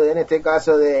directo, en este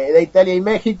caso de Italia y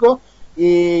México,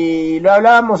 y lo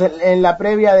hablábamos en la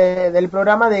previa del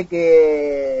programa, de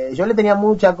que yo le tenía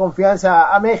mucha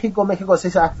confianza a México. México es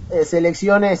esas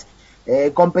selecciones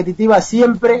competitivas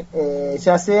siempre,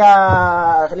 ya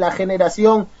sea la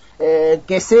generación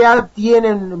que sea,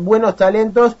 tienen buenos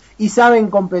talentos y saben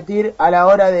competir a la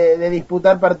hora de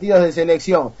disputar partidos de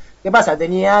selección. ¿Qué pasa?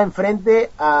 Tenía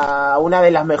enfrente a una de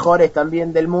las mejores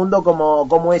también del mundo,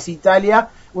 como es Italia,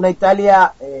 una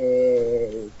Italia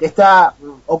que está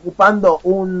ocupando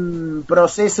un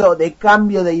proceso de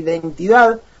cambio de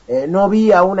identidad. No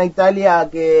vi a una Italia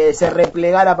que se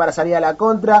replegara para salir a la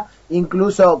contra,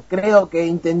 incluso creo que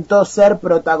intentó ser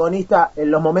protagonista en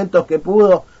los momentos que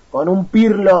pudo, con un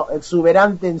Pirlo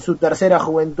exuberante en su tercera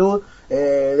juventud,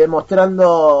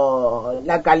 demostrando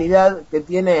la calidad que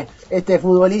tiene este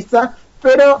futbolista,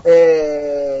 pero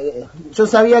yo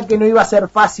sabía que no iba a ser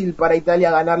fácil para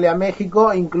Italia ganarle a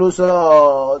México.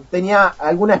 Incluso tenía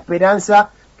alguna esperanza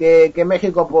que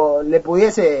México le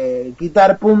pudiese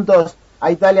quitar puntos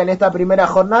a Italia en esta primera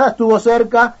jornada. Estuvo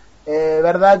cerca,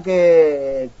 verdad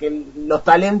que los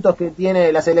talentos que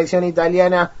tiene la selección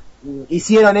italiana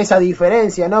hicieron esa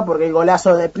diferencia, ¿no? Porque el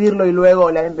golazo de Pirlo y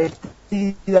luego la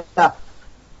embestida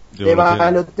de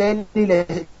Balotelli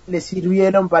le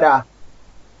sirvieron para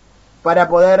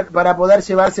poder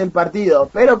llevarse el partido.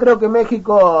 Pero creo que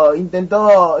México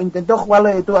intentó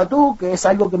jugarle de tú a tú, que es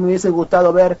algo que me hubiese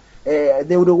gustado ver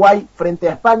de Uruguay frente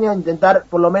a España, intentar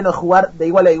por lo menos jugar de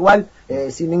igual a igual,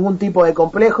 sin ningún tipo de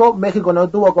complejo. México no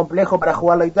tuvo complejo para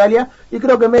jugarlo a Italia, y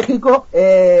creo que México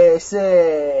es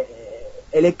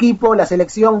el equipo, la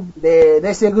selección de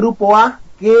ese grupo A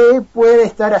que puede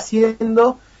estar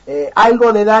haciendo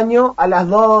algo de daño a las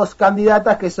dos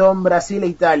candidatas que son Brasil e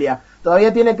Italia.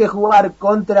 Todavía tiene que jugar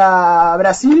contra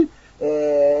Brasil.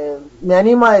 Me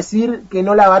animo a decir que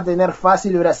no la va a tener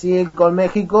fácil Brasil con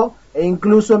México, e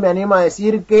incluso me animo a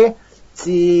decir que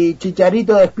si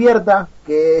Chicharito despierta,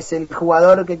 que es el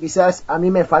jugador que quizás a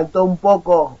mí me faltó un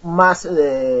poco más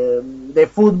de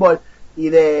fútbol y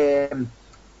de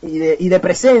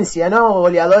presencia, ¿no?,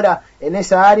 goleadora en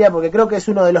esa área, porque creo que es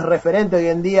uno de los referentes hoy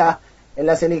en día en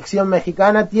la selección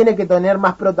mexicana, tiene que tener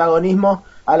más protagonismo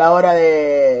a la hora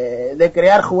de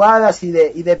crear jugadas y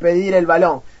de pedir el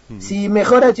balón. Si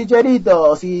mejora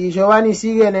Chicharito, si Giovanni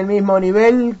sigue en el mismo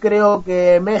nivel, creo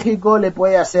que México le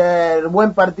puede hacer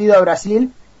buen partido a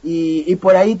Brasil, y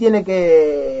por ahí tiene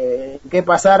que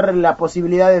pasar las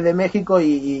posibilidades de México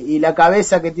y la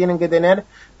cabeza que tienen que tener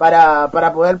para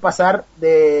poder pasar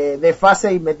de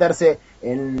fase y meterse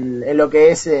en lo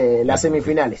que es las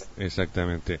semifinales.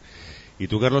 Exactamente. ¿Y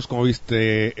tú, Carlos, cómo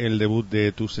viste el debut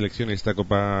de tu selección en esta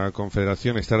Copa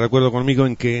Confederación? ¿Estás de acuerdo conmigo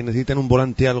en que necesitan un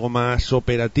volante algo más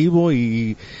operativo?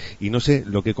 Y no sé,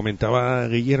 lo que comentaba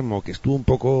Guillermo, que estuvo un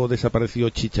poco desaparecido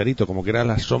Chicharito, como que era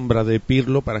la sombra de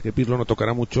Pirlo, para que Pirlo no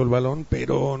tocara mucho el balón,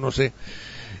 pero no sé,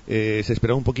 se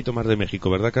esperaba un poquito más de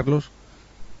México, ¿verdad, Carlos?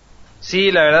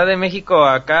 Sí, la verdad, de México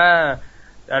acá,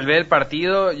 al ver el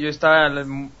partido, yo estaba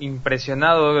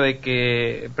impresionado de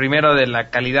que, primero, de la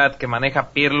calidad que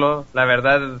maneja Pirlo. La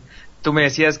verdad, tú me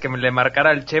decías que me le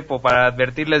marcara el Chepo para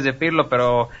advertirles de Pirlo,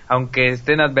 pero aunque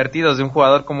estén advertidos de un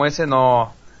jugador como ese,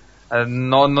 no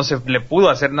se le pudo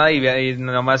hacer nada, y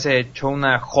nomás se echó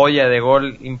una joya de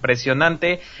gol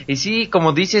impresionante. Y sí,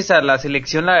 como dices, a la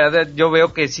selección, la verdad, yo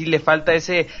veo que sí le falta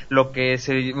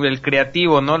el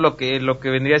creativo, ¿no? Lo que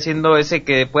vendría siendo ese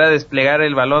que pueda desplegar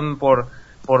el balón por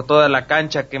toda la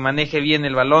cancha, que maneje bien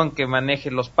el balón, que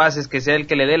maneje los pases, que sea el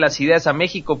que le dé las ideas a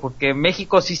México, porque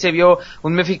México sí se vio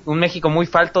un México muy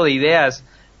falto de ideas,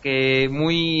 que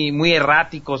muy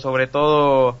errático, sobre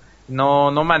todo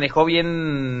no manejó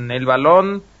bien el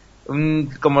balón.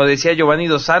 Como decía Giovanni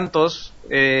Dos Santos,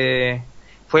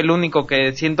 fue el único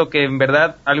que siento que en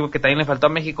verdad algo que también le faltó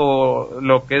a México,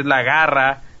 lo que es la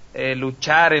garra,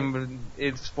 luchar,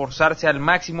 esforzarse al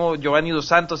máximo. Giovanni Dos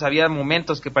Santos, había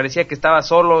momentos que parecía que estaba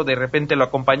solo, de repente lo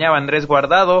acompañaba Andrés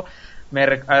Guardado.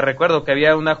 Recuerdo que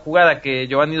había una jugada que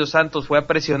Giovanni Dos Santos fue a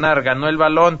presionar, ganó el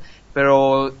balón,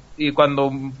 pero y cuando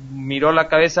miró la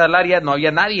cabeza al área no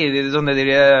había nadie, desde donde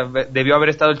debió haber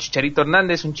estado el Chicharito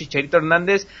Hernández, un Chicharito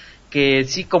Hernández que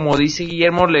sí, como dice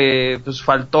Guillermo, le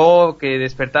faltó que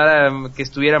despertara, que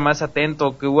estuviera más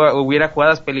atento, que hubiera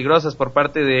jugadas peligrosas por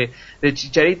parte de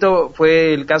Chicharito.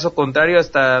 Fue el caso contrario,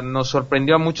 hasta nos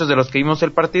sorprendió a muchos de los que vimos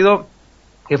el partido,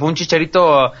 que fue un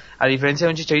Chicharito, a diferencia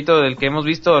de un Chicharito del que hemos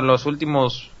visto en las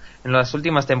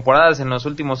últimas temporadas, en los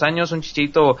últimos años, un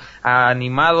Chicharito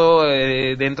animado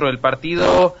dentro del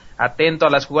partido, atento a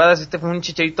las jugadas. Este fue un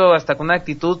Chicharito hasta con una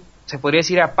actitud, se podría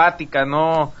decir, apática,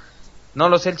 no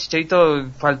lo sé, el Chicharito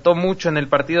faltó mucho en el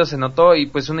partido, se notó. Y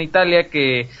pues una Italia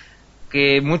que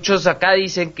muchos acá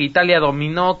dicen que Italia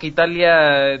dominó, que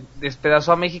Italia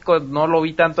despedazó a México, no lo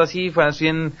vi tanto así. Fue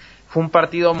un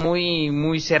partido muy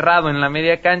muy cerrado en la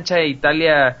media cancha.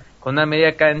 Italia con una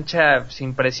media cancha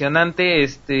impresionante,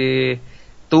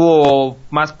 tuvo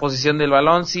más posesión del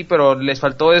balón, sí, pero les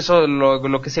faltó eso,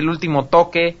 lo que es el último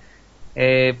toque,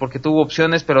 porque tuvo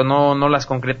opciones pero no las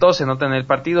concretó. Se nota en el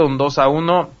partido un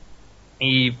 2-1.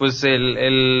 Y pues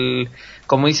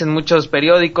como dicen muchos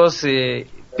periódicos,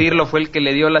 Pirlo fue el que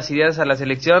le dio las ideas a la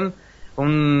selección,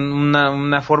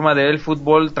 una forma de ver el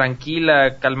fútbol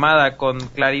tranquila, calmada, con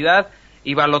claridad,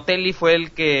 y Balotelli fue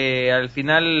el que al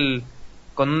final,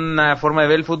 con una forma de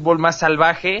ver el fútbol más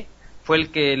salvaje, fue el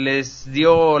que les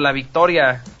dio la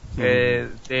victoria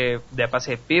de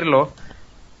pase de Pirlo.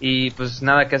 Y pues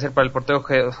nada que hacer para el portero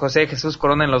José Jesús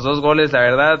Corona en los dos goles, la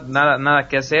verdad, nada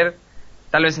que hacer.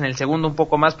 Tal vez en el segundo un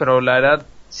poco más, pero la verdad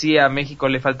sí, a México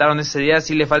le faltaron ese día,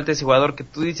 sí le falta ese jugador que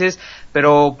tú dices,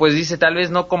 pero pues dice, tal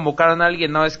vez no convocaron a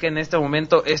alguien, no, es que en este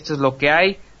momento esto es lo que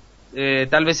hay.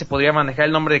 Tal vez se podría manejar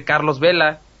el nombre de Carlos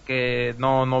Vela, que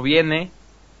no viene,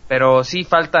 pero sí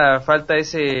falta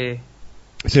ese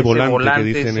ese volante que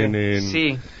dicen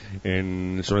sí.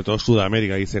 sobre todo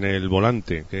Sudamérica, dicen el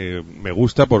volante, que me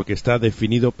gusta porque está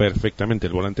definido perfectamente.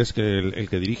 El volante es el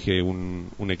que dirige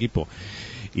un equipo.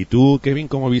 ¿Y tú, Kevin,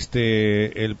 cómo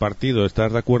viste el partido?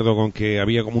 ¿Estás de acuerdo con que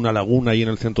había como una laguna ahí en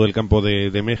el centro del campo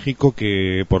de México,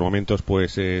 que por momentos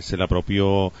pues se la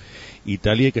apropió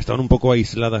Italia, y que estaban un poco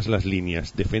aisladas las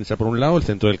líneas? Defensa por un lado, el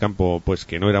centro del campo pues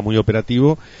que no era muy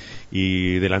operativo,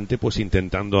 y delante pues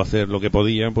intentando hacer lo que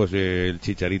podían pues el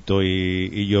Chicharito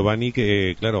y Giovanni,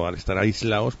 que claro, al estar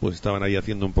aislados pues estaban ahí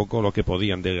haciendo un poco lo que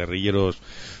podían, de guerrilleros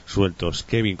sueltos.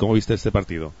 Kevin, ¿cómo viste este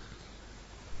partido?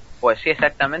 Pues sí,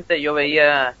 exactamente. Yo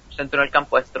veía centro del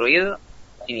campo destruido,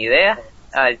 sin idea.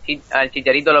 Al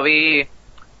Chicharito lo vi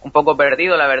un poco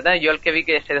perdido, la verdad. Yo el que vi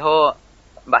que se dejó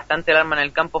bastante el arma en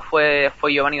el campo fue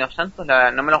Giovanni Dos Santos.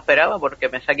 No me lo esperaba porque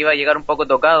pensaba que iba a llegar un poco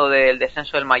tocado del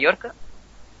descenso del Mallorca.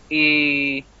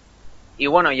 Y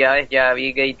bueno, ya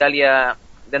vi que Italia,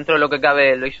 dentro de lo que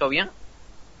cabe, lo hizo bien.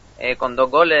 Con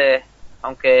 2 goles,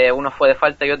 aunque uno fue de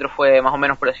falta y otro fue más o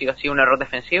menos, por decirlo así, un error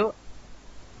defensivo.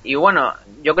 Y bueno,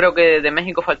 yo creo que de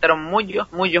México faltaron muchos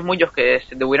que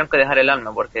se tuvieron que dejar el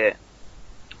alma, porque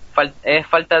es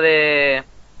falta de,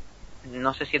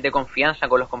 no sé si es de confianza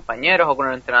con los compañeros o con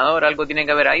el entrenador, algo tiene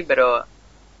que haber ahí, pero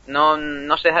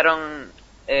no se dejaron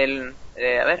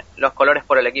los colores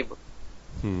por el equipo.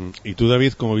 ¿Y tú,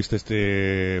 David, cómo viste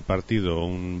este partido?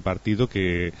 Un partido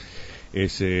que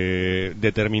es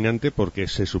determinante porque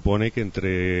se supone que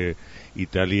entre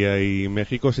Italia y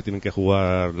México se tienen que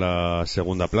jugar la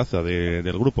segunda plaza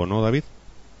del grupo, ¿no, David?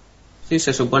 Sí,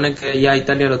 se supone que ya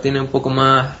Italia lo tiene un poco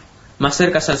más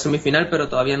cerca hacia el semifinal, pero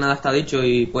todavía nada está dicho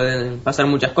y pueden pasar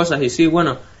muchas cosas. Y sí,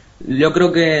 bueno, yo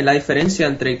creo que la diferencia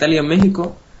entre Italia y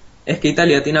México es que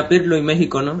Italia tiene a Pirlo y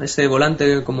México, ¿no? Ese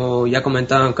volante, como ya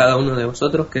comentaban cada uno de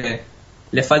vosotros, que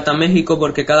le falta a México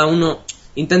porque cada uno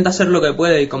intenta hacer lo que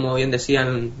puede, y como bien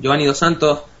decían, Giovanni Dos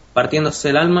Santos partiéndose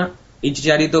el alma y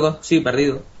Chicharito sí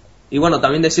perdido. Y bueno,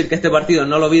 también decir que este partido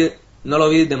no lo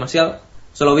vi demasiado,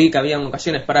 solo vi que habían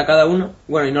ocasiones para cada uno.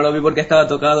 Bueno, y no lo vi porque estaba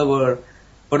tocado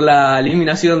por la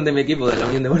eliminación de mi equipo, de la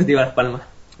Unión Deportiva Las Palmas.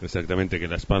 Exactamente, que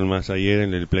Las Palmas ayer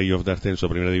en el playoff de ascenso a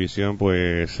Primera División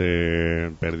pues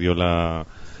perdió la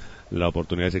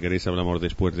oportunidad. Si queréis hablamos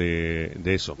después de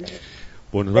eso.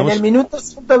 Pues nos vamos. En el minuto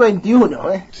 121,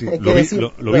 sí.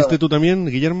 ¿Lo viste tú también,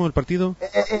 Guillermo, el partido?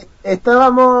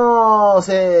 Estábamos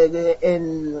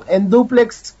en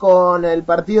dúplex con el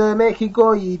partido de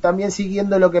México y también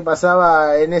siguiendo lo que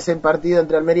pasaba en ese partido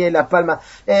entre Almería y Las Palmas.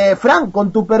 Fran,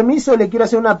 con tu permiso le quiero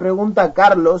hacer una pregunta a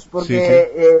Carlos, porque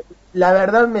sí. La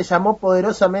verdad me llamó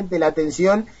poderosamente la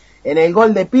atención en el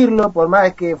gol de Pirlo, por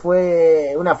más que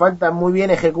fue una falta muy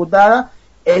bien ejecutada.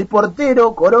 El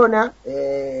portero, Corona,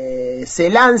 se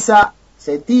lanza,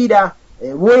 se tira,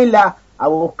 vuela a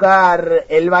buscar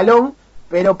el balón,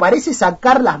 pero parece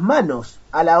sacar las manos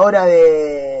a la hora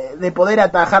de poder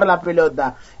atajar la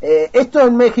pelota. ¿Esto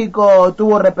en México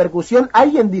tuvo repercusión?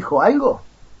 ¿Alguien dijo algo?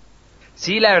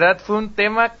 Sí, la verdad fue un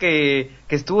tema que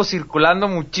estuvo circulando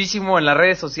muchísimo en las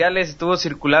redes sociales, estuvo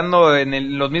circulando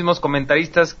en los mismos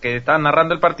comentaristas que estaban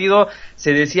narrando el partido.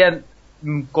 Se decían,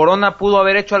 Corona pudo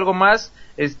haber hecho algo más.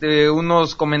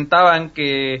 Unos comentaban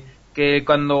que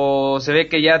cuando se ve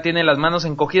que ya tiene las manos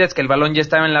encogidas, que el balón ya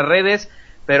estaba en las redes,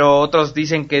 pero otros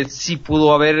dicen que sí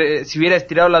pudo haber, si hubiera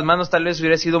estirado las manos tal vez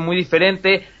hubiera sido muy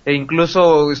diferente, e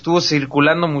incluso estuvo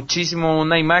circulando muchísimo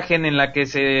una imagen en la que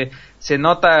se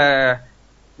nota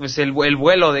pues el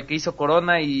vuelo de que hizo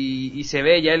Corona y se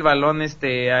ve ya el balón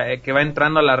que va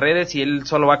entrando a las redes y él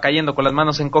solo va cayendo con las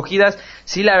manos encogidas.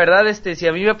 Sí, la verdad, si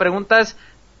a mí me preguntas,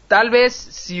 tal vez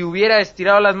si hubiera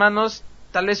estirado las manos,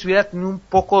 tal vez hubiera tenido un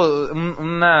poco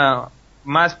una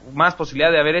más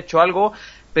posibilidad de haber hecho algo,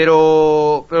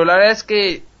 pero la verdad es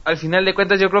que al final de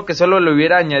cuentas yo creo que solo le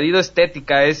hubiera añadido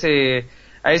estética a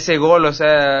ese gol. O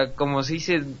sea, como se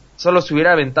dice, solo se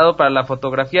hubiera aventado para la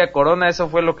fotografía de Corona. Eso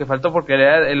fue lo que faltó, porque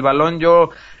el balón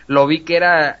yo lo vi que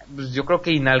era, pues, yo creo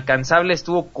que inalcanzable,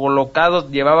 estuvo colocado,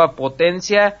 llevaba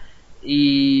potencia,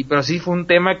 pero sí fue un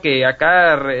tema que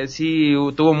acá sí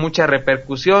tuvo mucha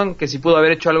repercusión, que sí pudo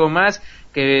haber hecho algo más,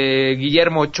 que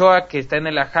Guillermo Ochoa, que está en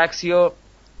el Ajaxio,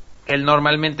 que él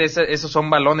normalmente esos son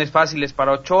balones fáciles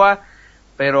para Ochoa,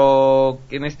 pero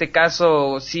en este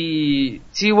caso sí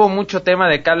hubo mucho tema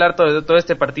de qué hablar todo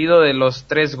este partido, de los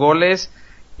 3 goles,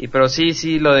 pero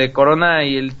sí lo de Corona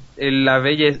y la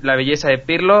belleza de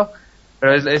Pirlo,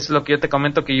 pero es lo que yo te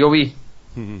comento que yo vi.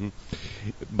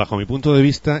 Bajo mi punto de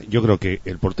vista, yo creo que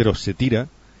el portero se tira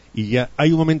y ya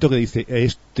hay un momento que dice,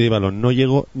 este balón no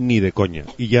llegó ni de coña,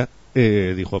 y ya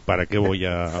dijo, ¿para qué voy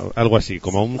a...? Algo así,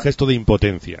 como un gesto de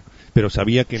impotencia. pero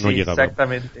sabía que no Sí, llegaba.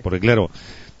 exactamente. Porque claro,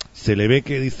 se le ve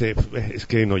que dice, es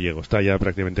que no llego, está ya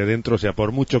prácticamente dentro, o sea,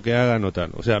 por mucho que haga, no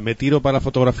tal. O sea, me tiro para la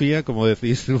fotografía, como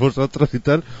decís vosotros y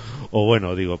tal, o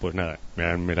bueno, digo, pues nada,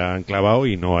 me la han clavado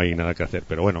y no hay nada que hacer.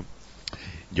 Pero bueno,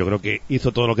 yo creo que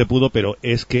hizo todo lo que pudo, pero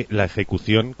es que la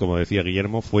ejecución, como decía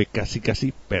Guillermo, fue casi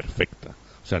perfecta.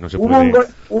 O sea, no se puede...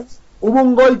 Hubo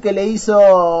un gol que le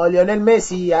hizo Lionel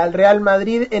Messi al Real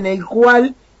Madrid en el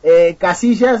cual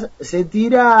Casillas se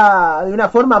tira de una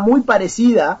forma muy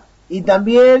parecida y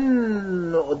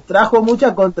también trajo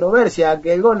mucha controversia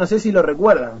aquel gol, no sé si lo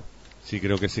recuerdan. Sí,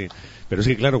 creo que sí. Pero es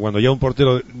que claro, cuando ya un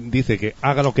portero dice que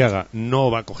haga lo que haga,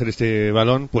 no va a coger este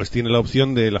balón, pues tiene la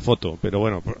opción de la foto. Pero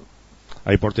bueno,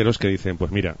 hay porteros que dicen,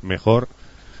 pues mira, mejor,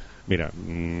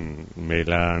 me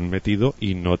la han metido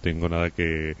y no tengo nada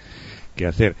que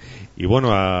hacer. Y bueno,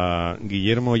 a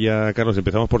Guillermo y a Carlos,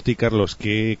 empezamos por ti, Carlos.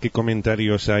 ¿Qué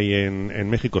comentarios hay en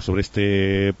México sobre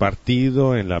este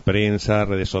partido, en la prensa,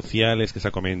 redes sociales, que se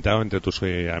ha comentado entre tus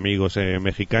amigos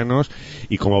mexicanos,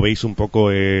 y cómo veis un poco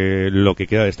lo que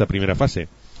queda de esta primera fase?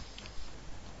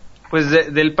 Pues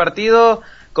del partido,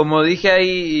 como dije,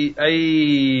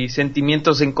 hay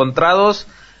sentimientos encontrados.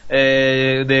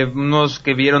 De unos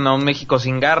que vieron a un México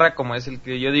sin garra, como es el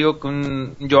que yo digo, que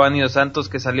un Giovanni Dos Santos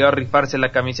que salió a rifarse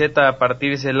la camiseta, a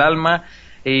partirse el alma,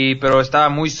 pero estaba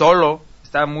muy solo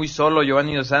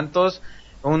Giovanni Dos Santos.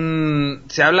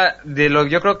 Se habla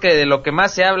yo creo que de lo que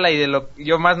más se habla y de lo que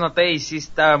yo más noté y sí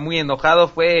estaba muy enojado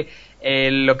fue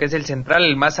lo que es el central,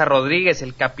 el Maza Rodríguez,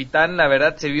 el capitán. La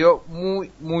verdad se vio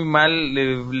muy mal,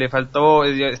 le faltó,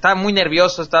 estaba muy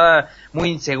nervioso, estaba muy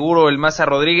inseguro el Maza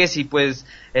Rodríguez. Y pues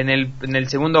en el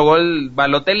segundo gol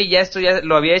Balotelli ya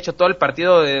lo había hecho todo el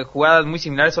partido, de jugadas muy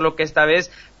similares, solo que esta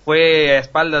vez fue a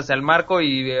espaldas al marco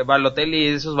y Balotelli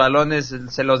esos balones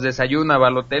se los desayuna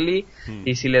Balotelli.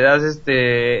 Y si le das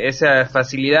esa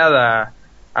facilidad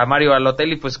a Mario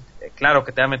Balotelli, pues claro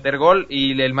que te va a meter gol.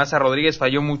 Y el Maza Rodríguez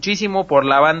falló muchísimo por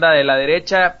la banda de la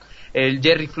derecha. El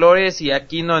Jerry Flores y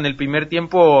Aquino en el primer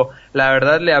tiempo, la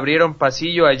verdad, le abrieron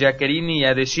pasillo a Giaccherini y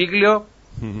a De Sciglio.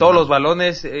 Todos los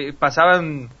balones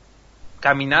pasaban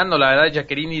caminando, la verdad.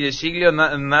 Giaccherini y De Sciglio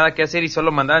nada que hacer y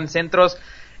solo mandaban centros,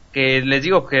 que les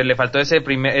digo que le faltó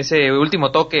ese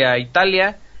último toque a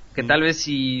Italia, que tal vez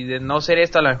si de no ser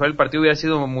esto, a lo mejor el partido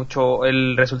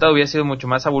el resultado hubiera sido mucho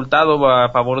más abultado a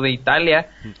favor de Italia,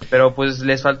 pero pues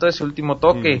les faltó ese último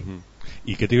toque.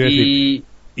 ¿Y qué te iba a decir?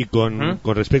 Y con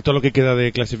respecto a lo que queda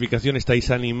de clasificación,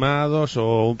 ¿estáis animados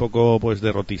o un poco pues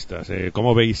derrotistas?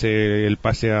 ¿Cómo veis el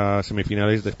pase a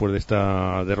semifinales después de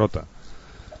esta derrota?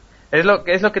 Es lo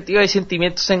que te digo, hay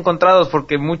sentimientos encontrados,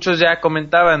 porque muchos ya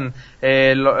comentaban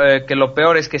que lo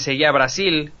peor es que seguía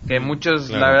Brasil, que muchos,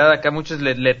 claro, la verdad acá muchos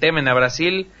le temen a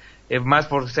Brasil, más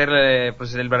por ser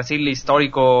pues el Brasil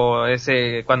histórico.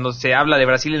 Cuando se habla de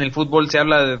Brasil en el fútbol se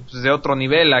habla de otro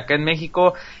nivel. Acá en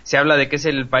México se habla de que es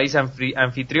el país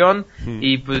anfitrión,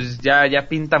 y pues ya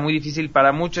pinta muy difícil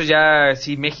para muchos. Ya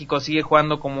si México sigue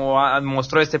jugando como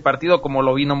mostró este partido, como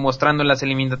lo vino mostrando en las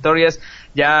eliminatorias,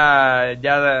 ya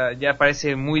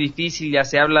parece muy difícil. Ya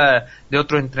se habla de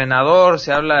otro entrenador,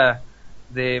 se habla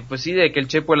de que el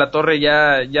Chepo de la Torre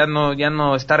ya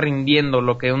no está rindiendo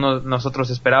lo que nosotros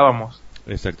esperábamos.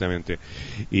 Exactamente.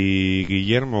 Y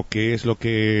Guillermo, ¿qué es lo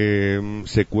que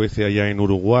se cuece allá en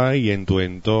Uruguay y en tu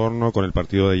entorno con el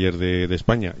partido de ayer de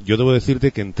España? Yo debo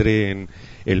decirte que entré en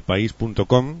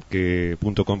elpaís.com,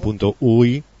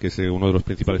 .com.ui, que es uno de los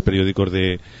principales periódicos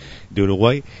de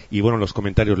Uruguay, y bueno, los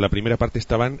comentarios, la primera parte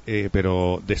estaban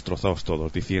pero destrozados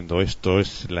todos, diciendo esto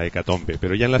es la hecatombe,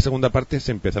 pero ya en la segunda parte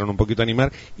se empezaron un poquito a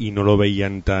animar y no lo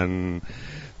veían tan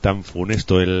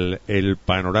funesto el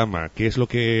panorama. ¿Qué es lo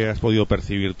que has podido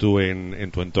percibir tú en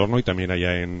tu entorno y también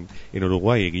allá en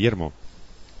Uruguay, Guillermo?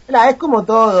 Es como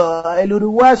todo, el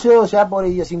uruguayo ya por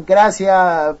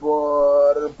idiosincrasia,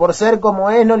 por ser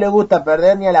como es, no le gusta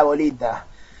perder ni a la bolita.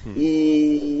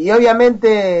 Y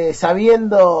obviamente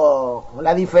sabiendo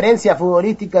la diferencia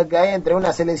futbolística que hay entre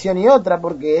una selección y otra,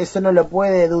 porque eso no lo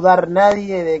puede dudar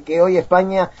nadie, de que hoy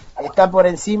España está por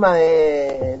encima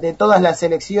de todas las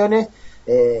selecciones,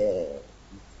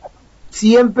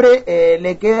 siempre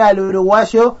le queda al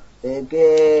uruguayo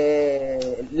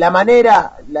que la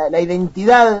manera, la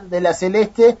identidad de la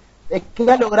celeste es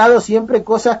que ha logrado siempre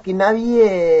cosas que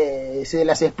nadie se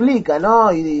las explica,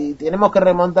 ¿no? Y tenemos que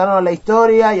remontarnos a la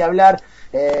historia y hablar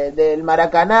del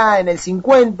Maracaná en el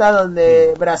 50,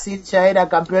 donde Brasil ya era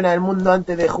campeona del mundo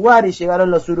antes de jugar, y llegaron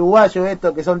los uruguayos,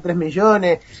 que son 3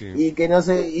 millones, sí,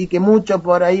 y que muchos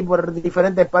por ahí, por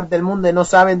diferentes partes del mundo, no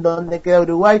saben dónde queda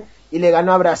Uruguay, y le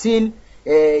ganó a Brasil.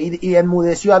 y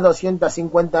enmudeció a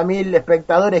 250.000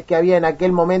 espectadores que había en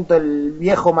aquel momento el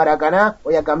viejo Maracaná.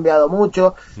 Hoy ha cambiado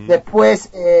mucho. Después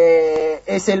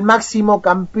es el máximo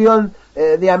campeón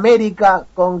de América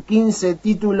con 15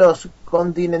 títulos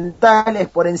continentales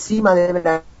por encima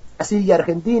de Brasil y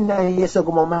Argentina, y eso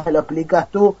como más lo explicas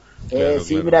tú.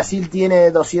 Si Brasil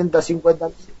tiene 250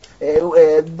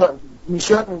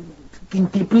 millones,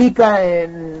 quintuplica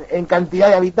en cantidad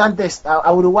de habitantes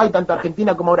a Uruguay, tanto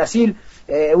Argentina como Brasil.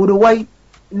 Uruguay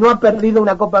no ha perdido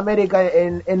una Copa América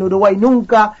en Uruguay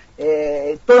nunca.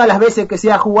 Todas las veces que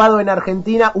se ha jugado en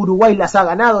Argentina, Uruguay las ha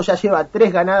ganado, ya lleva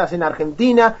 3 ganadas en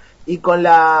Argentina, y con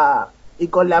la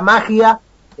magia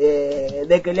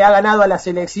de que le ha ganado a la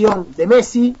selección de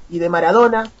Messi y de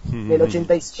Maradona en el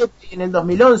 87 y en el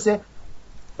 2011.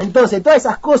 Entonces, todas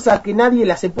esas cosas que nadie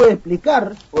las se puede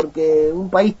explicar, porque un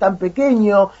país tan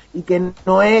pequeño y que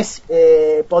no es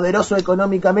poderoso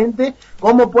económicamente,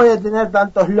 ¿cómo puede tener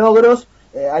tantos logros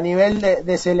a nivel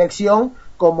de selección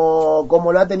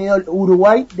como lo ha tenido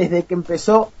Uruguay desde que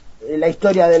empezó la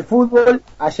historia del fútbol?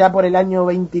 Allá por el año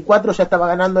 24 ya estaba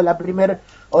ganando la primera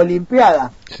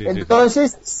Olimpiada.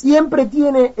 Entonces, siempre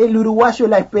tiene el uruguayo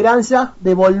la esperanza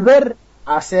de volver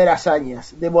a hacer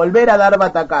hazañas, de volver a dar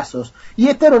batacazos, y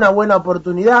esta era una buena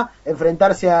oportunidad,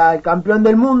 enfrentarse al campeón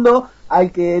del mundo,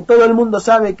 al que todo el mundo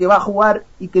sabe que va a jugar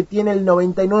y que tiene el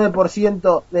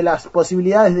 99% de las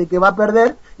posibilidades de que va a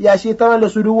perder, y allí estaban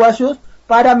los uruguayos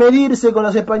para medirse con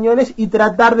los españoles y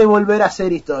tratar de volver a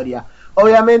hacer historia.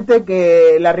 Obviamente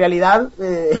que la realidad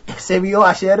se vio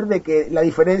ayer de que la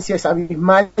diferencia es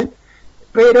abismal,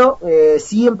 pero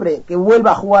siempre que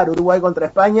vuelva a jugar Uruguay contra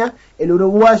España, el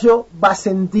uruguayo va a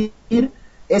sentir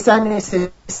esa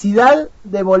necesidad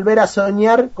de volver a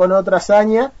soñar con otra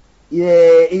hazaña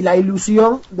y la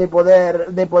ilusión de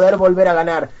poder volver a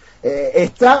ganar.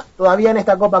 Está todavía en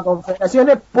esta Copa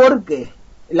Confederaciones, porque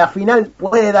la final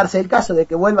puede darse el caso de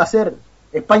que vuelva a ser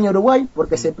España-Uruguay,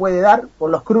 porque se puede dar por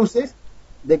los cruces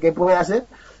de que puede hacer.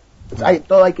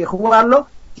 Todo hay que jugarlo.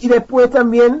 Y después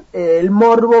también el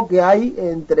morbo que hay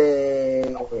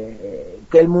entre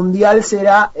que el Mundial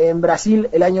será en Brasil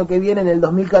el año que viene, en el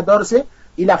 2014,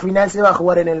 y la final se va a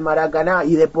jugar en el Maracaná,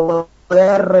 y de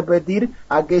poder repetir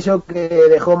aquello que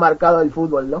dejó marcado el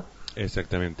fútbol, ¿no?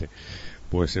 Exactamente.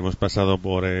 Pues hemos pasado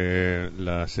por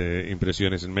las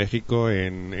impresiones en México,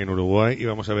 en Uruguay, y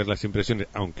vamos a ver las impresiones,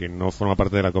 aunque no forma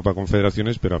parte de la Copa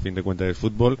Confederaciones, pero a fin de cuentas es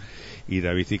fútbol, y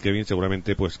David y Kevin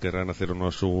seguramente pues querrán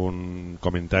hacernos un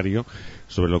comentario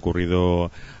sobre lo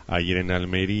ocurrido ayer en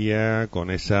Almería, con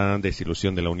esa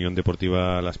desilusión de la Unión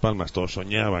Deportiva Las Palmas. Todos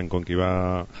soñaban con que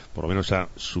iba por lo menos a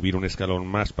subir un escalón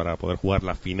más para poder jugar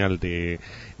la final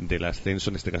del ascenso,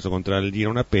 en este caso contra el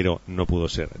Girona, pero no pudo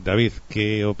ser. David,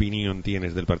 ¿qué opinión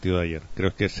tienes del partido de ayer?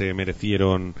 ¿Crees que se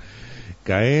merecieron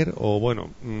caer o bueno,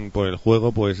 por el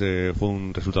juego pues fue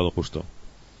un resultado justo?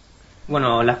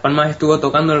 Bueno, Las Palmas estuvo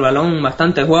tocando el balón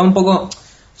bastante, juega un poco, o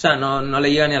sea, no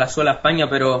le llega ni a la suela a España,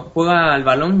 pero juega al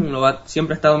balón,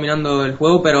 siempre está dominando el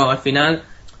juego, pero al final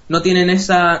no tienen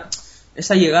esa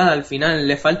llegada al final,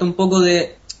 le falta un poco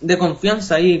de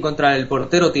confianza ahí contra el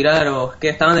portero tirar, o que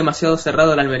estaban demasiado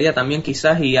cerrados la Almería también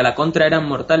quizás, y a la contra eran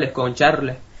mortales con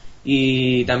Charles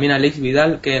y también Alex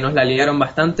Vidal, que nos la liaron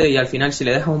bastante, y al final si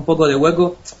le dejas un poco de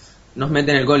hueco nos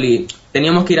meten el gol, y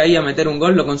teníamos que ir ahí a meter un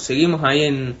gol, lo conseguimos ahí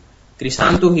en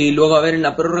Crisantus, y luego a ver en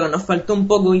la prórroga nos faltó un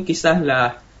poco y quizás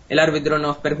el árbitro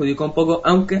nos perjudicó un poco,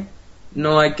 aunque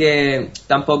no hay que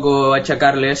tampoco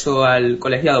achacarle eso al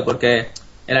colegiado, porque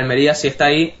el Almería si está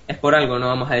ahí es por algo, no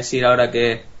vamos a decir ahora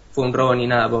que fue un robo ni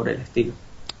nada por el estilo.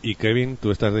 Y Kevin,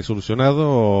 ¿tú estás desilusionado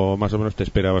o más o menos te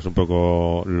esperabas un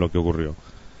poco lo que ocurrió?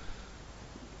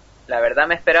 La verdad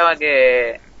me esperaba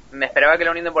que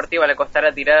la Unión Deportiva le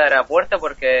costara tirar a puerta,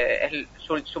 porque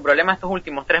su problema estos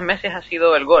últimos 3 meses ha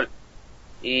sido el gol.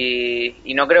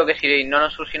 Y no creo que si no lo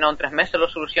solucionó en 3 meses lo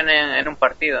solucionen en un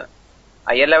partido.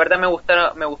 Ayer la verdad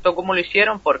me gustó cómo lo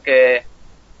hicieron, porque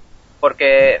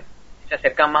se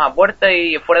acercaban más a puerta,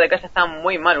 y fuera de casa estaban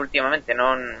muy mal últimamente,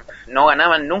 no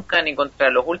ganaban nunca ni contra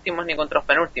los últimos ni contra los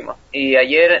penúltimos, y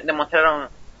ayer demostraron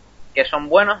que son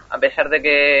buenos a pesar de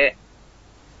que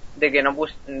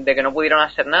no pudieron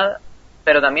hacer nada.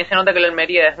 Pero también se nota que el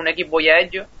Almería es un equipo ya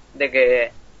hecho, de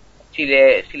que si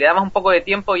le dabas un poco de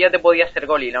tiempo ya te podía hacer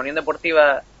gol, y la Unión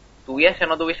Deportiva tuviese o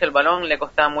no tuviese el balón le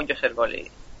costaba mucho hacer gol. Y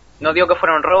no digo que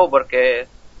fuera un robo, porque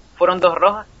fueron 2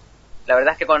 rojas. La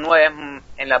verdad es que con 9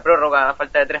 en la prórroga a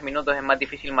falta de 3 minutos es más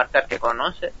difícil marcar que con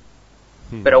 11.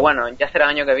 Pero bueno, ya será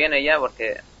el año que viene ya,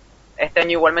 porque este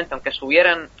año igualmente, aunque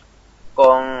subieran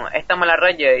con esta mala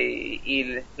raya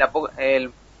y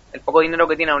el poco dinero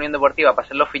que tiene la Unión Deportiva para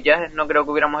hacer los fichajes, no creo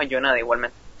que hubiéramos hecho nada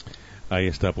igualmente. Ahí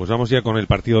está, pues vamos ya con el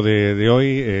partido de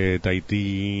hoy,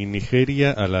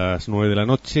 Tahití-Nigeria a las 9 de la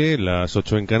noche, las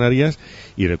 8 en Canarias,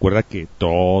 y recuerda que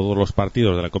todos los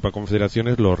partidos de la Copa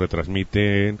Confederaciones los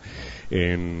retransmiten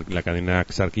en la cadena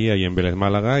Axarquía y en Vélez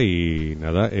Málaga, y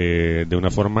nada, de una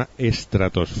forma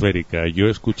estratosférica. Yo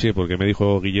escuché, porque me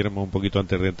dijo Guillermo un poquito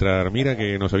antes de entrar, mira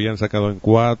que nos habían sacado en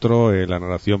 4 la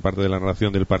narración, parte de la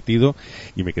narración del partido,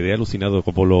 y me quedé alucinado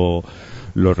cómo lo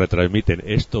retransmiten.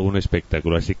 Es todo un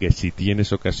espectáculo, así que si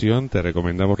tienes ocasión te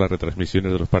recomendamos las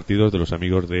retransmisiones de los partidos de los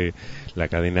amigos de la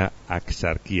cadena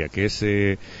Axarquía, que es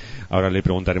ahora le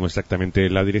preguntaremos exactamente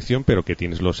la dirección, pero que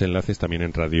tienes los enlaces también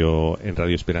en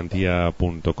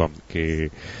Esperantia.com, que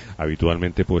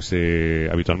habitualmente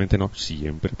no,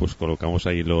 siempre pues colocamos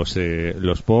ahí los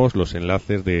posts, los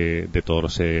enlaces de todos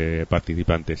los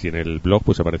participantes, y en el blog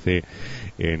pues aparece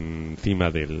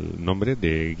encima del nombre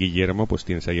de Guillermo, pues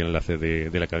tienes ahí el enlace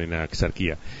de la cadena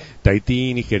Axarquía. Tahití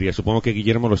y Nigeria, supongo que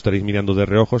Guillermo lo estaréis mirando de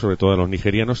reojo, sobre todo a los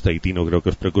nigerianos. Tahití no creo que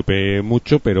os preocupe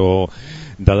mucho, pero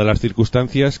dadas las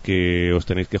circunstancias que os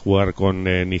tenéis que jugar con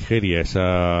Nigeria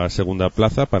esa segunda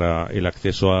plaza para el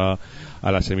acceso a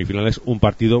las semifinales, un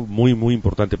partido muy muy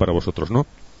importante para vosotros, ¿no?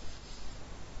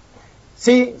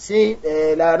 Sí,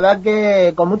 la verdad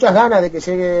que con muchas ganas de que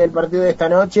llegue el partido de esta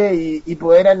noche y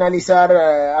poder analizar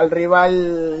al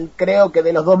rival, creo que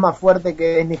de los dos más fuertes,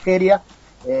 que es Nigeria,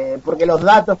 porque los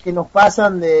datos que nos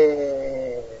pasan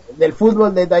del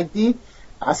fútbol de Tahití,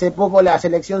 hace poco la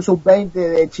selección sub-20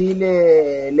 de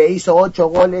Chile le hizo 8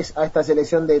 goles a esta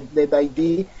selección de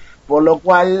Tahití, por lo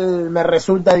cual me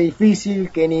resulta difícil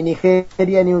que ni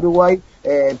Nigeria ni Uruguay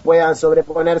puedan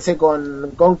sobreponerse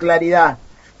con claridad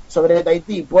sobre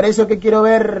Tahití. Por eso que quiero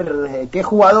ver qué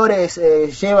jugadores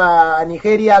lleva a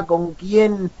Nigeria, con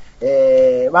quién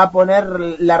va a poner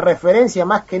la referencia,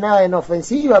 más que nada en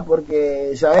ofensiva,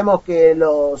 porque sabemos que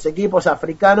los equipos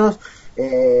africanos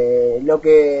lo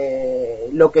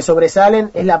que sobresalen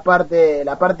es la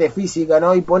parte física,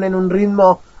 ¿no? Y ponen un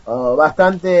ritmo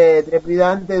bastante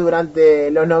trepidante durante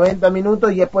los 90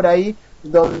 minutos, y es por ahí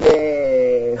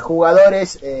donde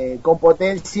jugadores con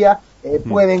potencia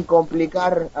pueden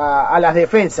complicar a las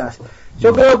defensas.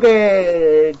 Yo creo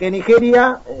que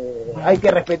Nigeria hay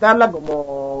que respetarla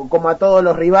como a todos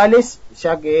los rivales,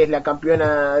 ya que es la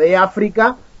campeona de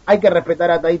África. Hay que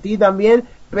respetar a Tahití también,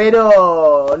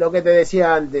 pero lo que te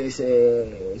decía antes,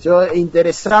 yo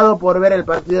interesado por ver el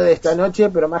partido de esta noche,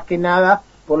 pero más que nada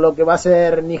por lo que va a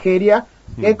ser Nigeria,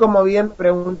 que como bien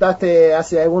preguntaste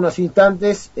hace algunos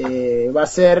instantes, va a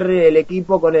ser el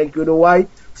equipo con el que Uruguay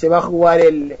se va a jugar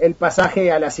el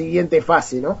pasaje a la siguiente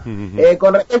fase, ¿no?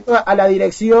 Con respecto a la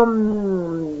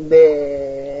dirección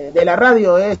de la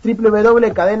radio, es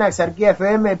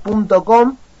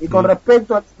www.cadenaxarquiafm.com, y con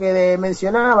respecto a lo que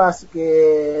mencionabas,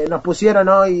 que nos pusieron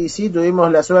hoy, sí,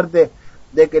 tuvimos la suerte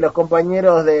de que los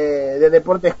compañeros de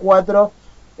Deportes 4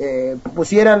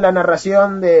 pusieran la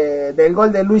narración del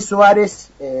gol de Luis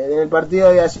Suárez en el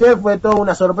partido de ayer. Fue toda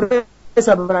una sorpresa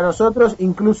para nosotros,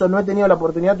 incluso no he tenido la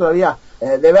oportunidad todavía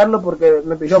de verlo porque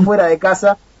me pilló fuera de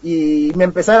casa, y me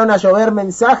empezaron a llover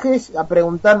mensajes a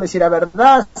preguntarme si era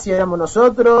verdad, si éramos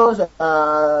nosotros,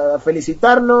 a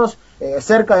felicitarnos.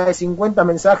 Cerca de 50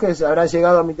 mensajes habrán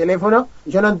llegado a mi teléfono y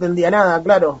yo no entendía nada,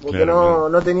 claro, porque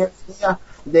no tenía idea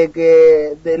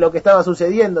de lo que estaba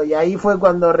sucediendo, y ahí fue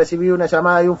cuando recibí una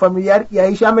llamada de un familiar y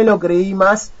ahí ya me lo creí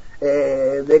más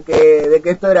de que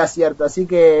esto era cierto. Así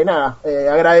que nada,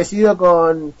 agradecido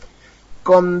con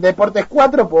Deportes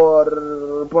 4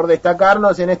 por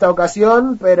destacarnos en esta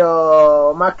ocasión,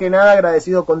 pero más que nada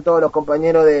agradecido con todos los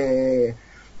compañeros de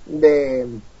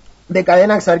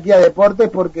Cadena Axarquía Deportes,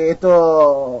 porque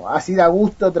esto así da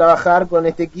gusto trabajar con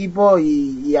este equipo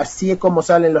y así es como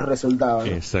salen los resultados,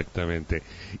 ¿no? Exactamente.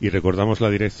 Y recordamos la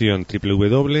dirección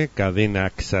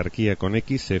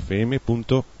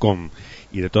www.cadenaaxarquiaconxfm.com,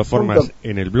 y de todas formas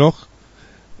en el blog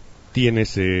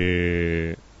tienes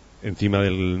encima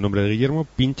del nombre de Guillermo,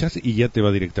 pinchas y ya te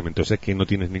va directamente, o sea que no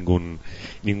tienes ningún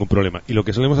problema. Y lo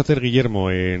que solemos hacer, Guillermo,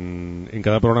 en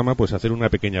cada programa, pues hacer una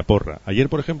pequeña porra. Ayer,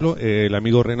 por ejemplo, el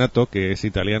amigo Renato, que es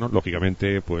italiano,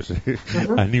 lógicamente pues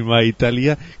anima a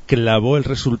Italia, clavó el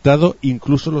resultado,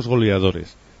 incluso los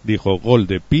goleadores. Dijo gol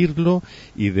de Pirlo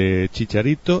y de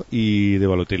Chicharito y de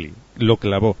Balotelli. Lo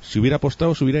clavó. Si hubiera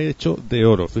apostado, se hubiera hecho de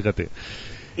oro, fíjate.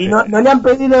 ¿Y no le han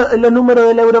pedido los números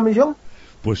del Euromillón?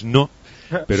 Pues no.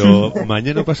 Pero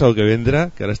mañana pasado que vendrá,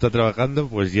 que ahora está trabajando,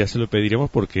 pues ya se lo pediremos,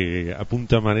 porque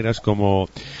apunta maneras como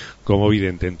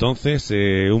vidente. Entonces,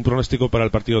 ¿un pronóstico para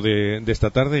el partido de esta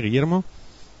tarde, Guillermo?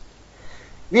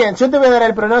 Bien, yo te voy a dar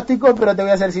el pronóstico, pero te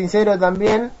voy a ser sincero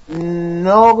también,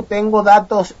 no tengo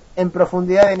datos en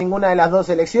profundidad de ninguna de las dos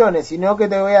selecciones, sino que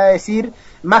te voy a decir,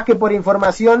 más que por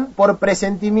información, por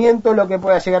presentimiento lo que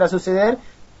pueda llegar a suceder.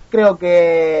 Creo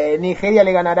que Nigeria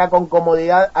le ganará con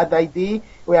comodidad a Tahití,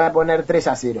 voy a poner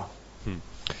 3-0.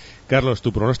 Carlos,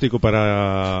 tu pronóstico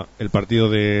para el partido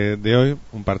de hoy,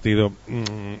 un partido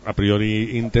a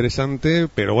priori interesante,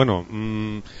 pero bueno,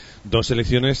 dos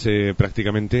selecciones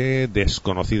prácticamente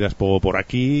desconocidas por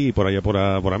aquí y por allá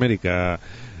por América.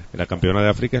 La campeona de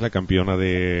África es la campeona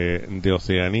de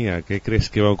Oceanía. ¿Qué crees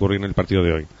que va a ocurrir en el partido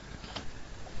de hoy?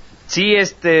 Sí,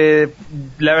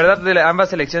 la verdad de ambas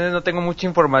selecciones no tengo mucha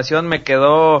información, me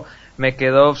quedó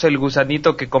el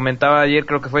gusanito que comentaba ayer,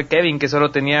 creo que fue Kevin, que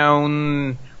solo tenía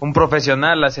un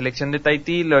profesional, la selección de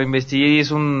Tahití, lo investigué y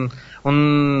es un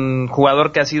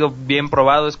jugador que ha sido bien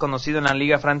probado, es conocido en la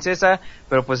liga francesa,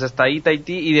 pero pues hasta ahí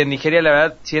Tahití. Y de Nigeria, la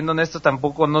verdad, siendo honesto,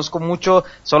 tampoco conozco mucho,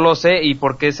 solo sé y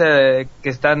porque que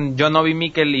están John Obi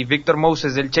Mikel y Victor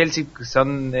Moses del Chelsea, que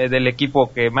son del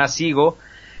equipo que más sigo,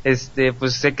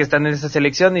 pues sé que están en esa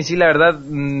selección y sí, la verdad,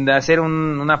 hacer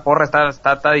una porra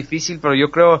está difícil, pero yo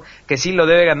creo que sí lo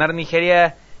debe ganar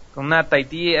Nigeria con una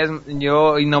Tahití.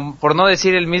 Por no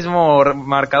decir el mismo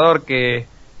marcador que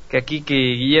aquí que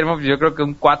Guillermo, yo creo que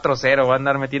un 4-0 va a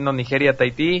andar metiendo Nigeria a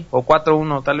Tahití, o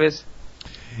 4-1 tal vez.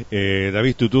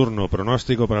 David, tu turno,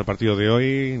 pronóstico para el partido de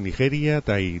hoy, Nigeria,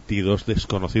 Tahití, dos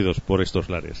desconocidos por estos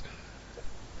lares.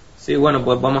 Sí, bueno,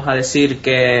 pues vamos a decir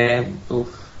que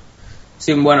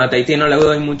sí, bueno, a Tahití no le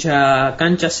doy mucha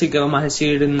cancha, así que vamos a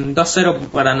decir 2-0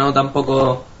 para no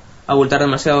tampoco abultar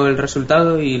demasiado el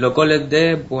resultado, y los goles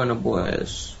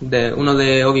uno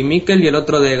de Obi Mikel y el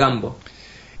otro de Gambo.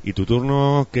 Y tu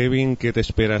turno, Kevin, ¿qué te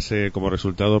esperas como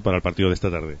resultado para el partido de esta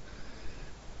tarde?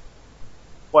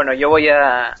 Bueno, yo voy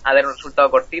a dar un resultado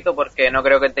cortito porque no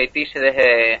creo que Tahití se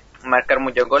deje marcar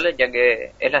muchos goles, ya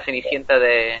que es la cenicienta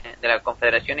de las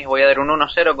confederaciones, y voy a dar un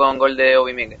 1-0 con gol de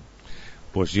Obi Mikel.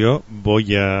 Pues yo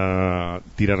voy a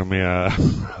tirarme a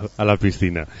la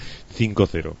piscina.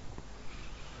 5-0.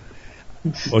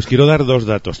 Os quiero dar dos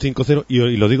datos. 5-0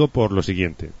 y lo digo por lo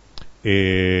siguiente.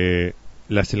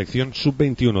 La selección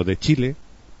sub-21 de Chile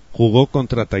jugó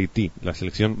contra Tahití, la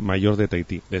selección mayor de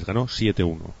Tahití. Les ganó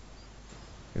 7-1.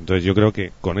 Entonces yo creo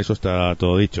que con eso está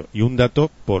todo dicho. Y un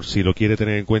dato, por si lo quiere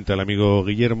tener en cuenta el amigo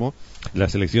Guillermo, la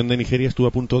selección de Nigeria estuvo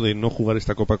a punto de no jugar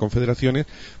esta Copa Confederaciones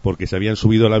porque se habían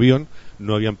subido al avión,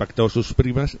 no habían pactado sus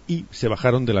primas y se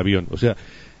bajaron del avión. O sea,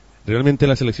 realmente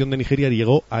la selección de Nigeria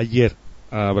llegó ayer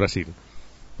a Brasil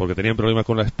porque tenían problemas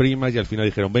con las primas y al final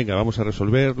dijeron, venga, vamos a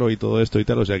resolverlo y todo esto y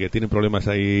tal. O sea que tienen problemas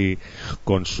ahí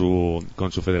con su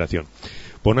federación.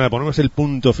 Pues nada, ponemos el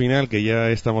punto final, que ya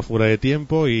estamos fuera de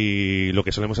tiempo, y lo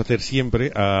que solemos hacer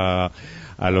siempre a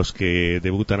los que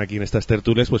debutan aquí en estas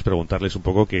tertulias, pues preguntarles un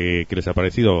poco qué les ha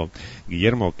parecido.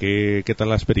 Guillermo, ¿qué tal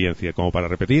la experiencia? ¿Como para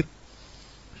repetir?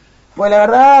 Pues la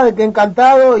verdad que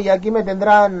encantado, y aquí me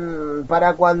tendrán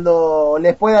para cuando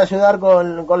les pueda ayudar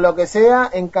con lo que sea.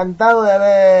 Encantado de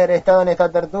haber estado en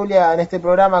esta tertulia, en este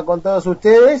programa con todos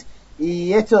ustedes.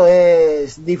 Y esto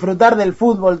es disfrutar del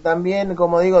fútbol también,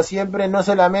 como digo siempre, no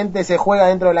solamente se juega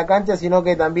dentro de la cancha, sino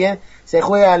que también se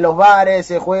juega en los bares,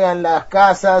 se juega en las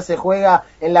casas, se juega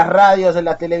en las radios, en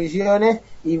las televisiones,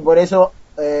 y por eso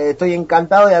estoy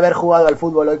encantado de haber jugado al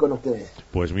fútbol hoy con ustedes.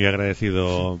 Pues muy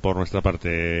agradecido por nuestra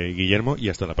parte, Guillermo, y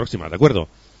hasta la próxima, ¿de acuerdo?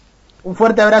 Un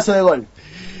fuerte abrazo de gol.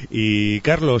 Y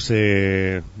Carlos,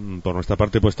 por nuestra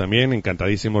parte, pues también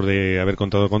encantadísimos de haber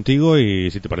contado contigo, y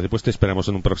si te parece, pues te esperamos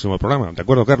en un próximo programa. ¿De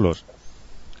acuerdo, Carlos?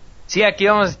 Sí, aquí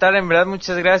vamos a estar, en verdad,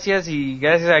 muchas gracias, y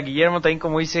gracias a Guillermo también,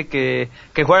 como dice, que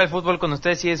jugar al fútbol con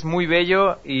ustedes sí es muy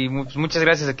bello, y muchas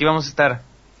gracias, aquí vamos a estar.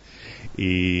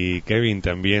 Y Kevin,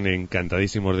 también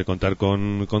encantadísimos de contar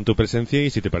con tu presencia,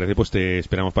 y si te parece, pues te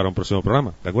esperamos para un próximo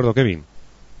programa. ¿De acuerdo, Kevin?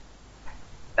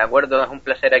 De acuerdo, es un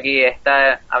placer aquí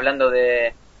estar hablando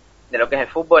de lo que es el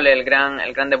fútbol, el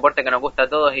gran deporte que nos gusta a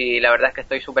todos, y la verdad es que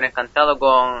estoy súper encantado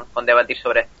con debatir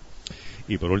sobre esto.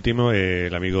 Y por último,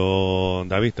 el amigo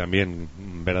David, también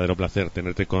un verdadero placer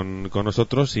tenerte con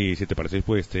nosotros, y si te parece,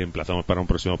 pues te emplazamos para un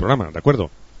próximo programa, ¿de acuerdo?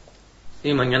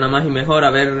 Sí, mañana más y mejor,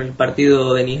 a ver el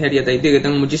partido de Nigeria-Tahití, que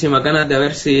tengo muchísimas ganas de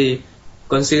ver si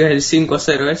consigues el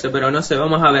 5-0 ese, pero no sé,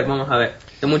 vamos a ver,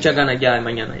 tengo muchas ganas ya de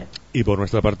mañana ya. Y por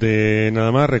nuestra parte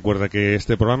nada más, recuerda que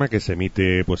este programa que se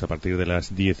emite pues a partir de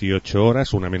las 18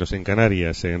 horas, una menos en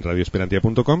Canarias, en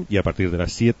radioesperantia.com, y a partir de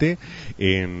las 7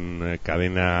 en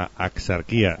cadena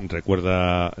Axarquía.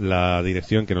 Recuerda la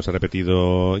dirección que nos ha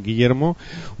repetido Guillermo,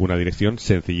 una dirección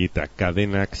sencillita,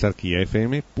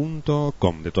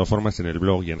 cadenaaxarquiafm.com. De todas formas, en el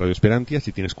blog y en Radio Esperantia,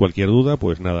 si tienes cualquier duda,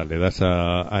 pues nada, le das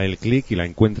a el clic y la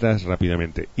encuentras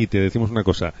rápidamente. Y te decimos una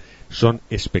cosa, son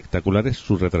espectaculares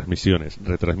sus retransmisiones,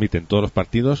 retransmiten todos los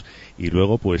partidos y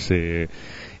luego pues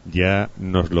ya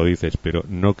nos lo dices, pero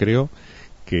no creo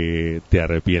que te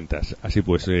arrepientas. Así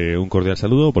pues, un cordial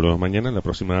saludo, volvemos mañana en la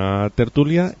próxima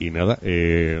tertulia y nada,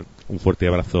 un fuerte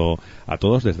abrazo a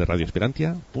todos desde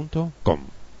radioesperantia.com.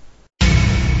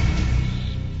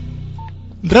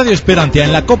 Radio Esperantia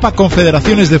en la Copa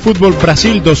Confederaciones de Fútbol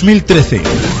Brasil 2013.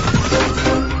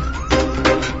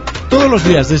 Todos los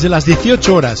días desde las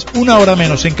 18 horas, una hora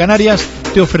menos en Canarias,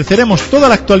 te ofreceremos toda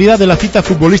la actualidad de la cita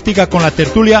futbolística con la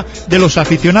tertulia de los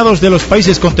aficionados de los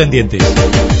países contendientes.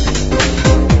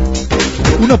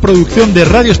 Una producción de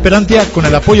Radio Esperantia con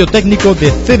el apoyo técnico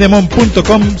de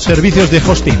cdemon.com, servicios de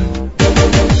hosting.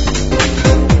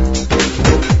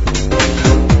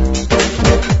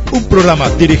 Un programa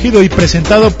dirigido y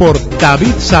presentado por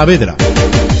David Saavedra.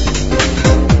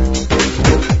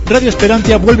 Radio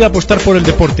Esperantia vuelve a apostar por el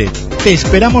deporte. Te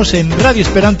esperamos en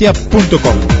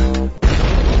radioesperantia.com.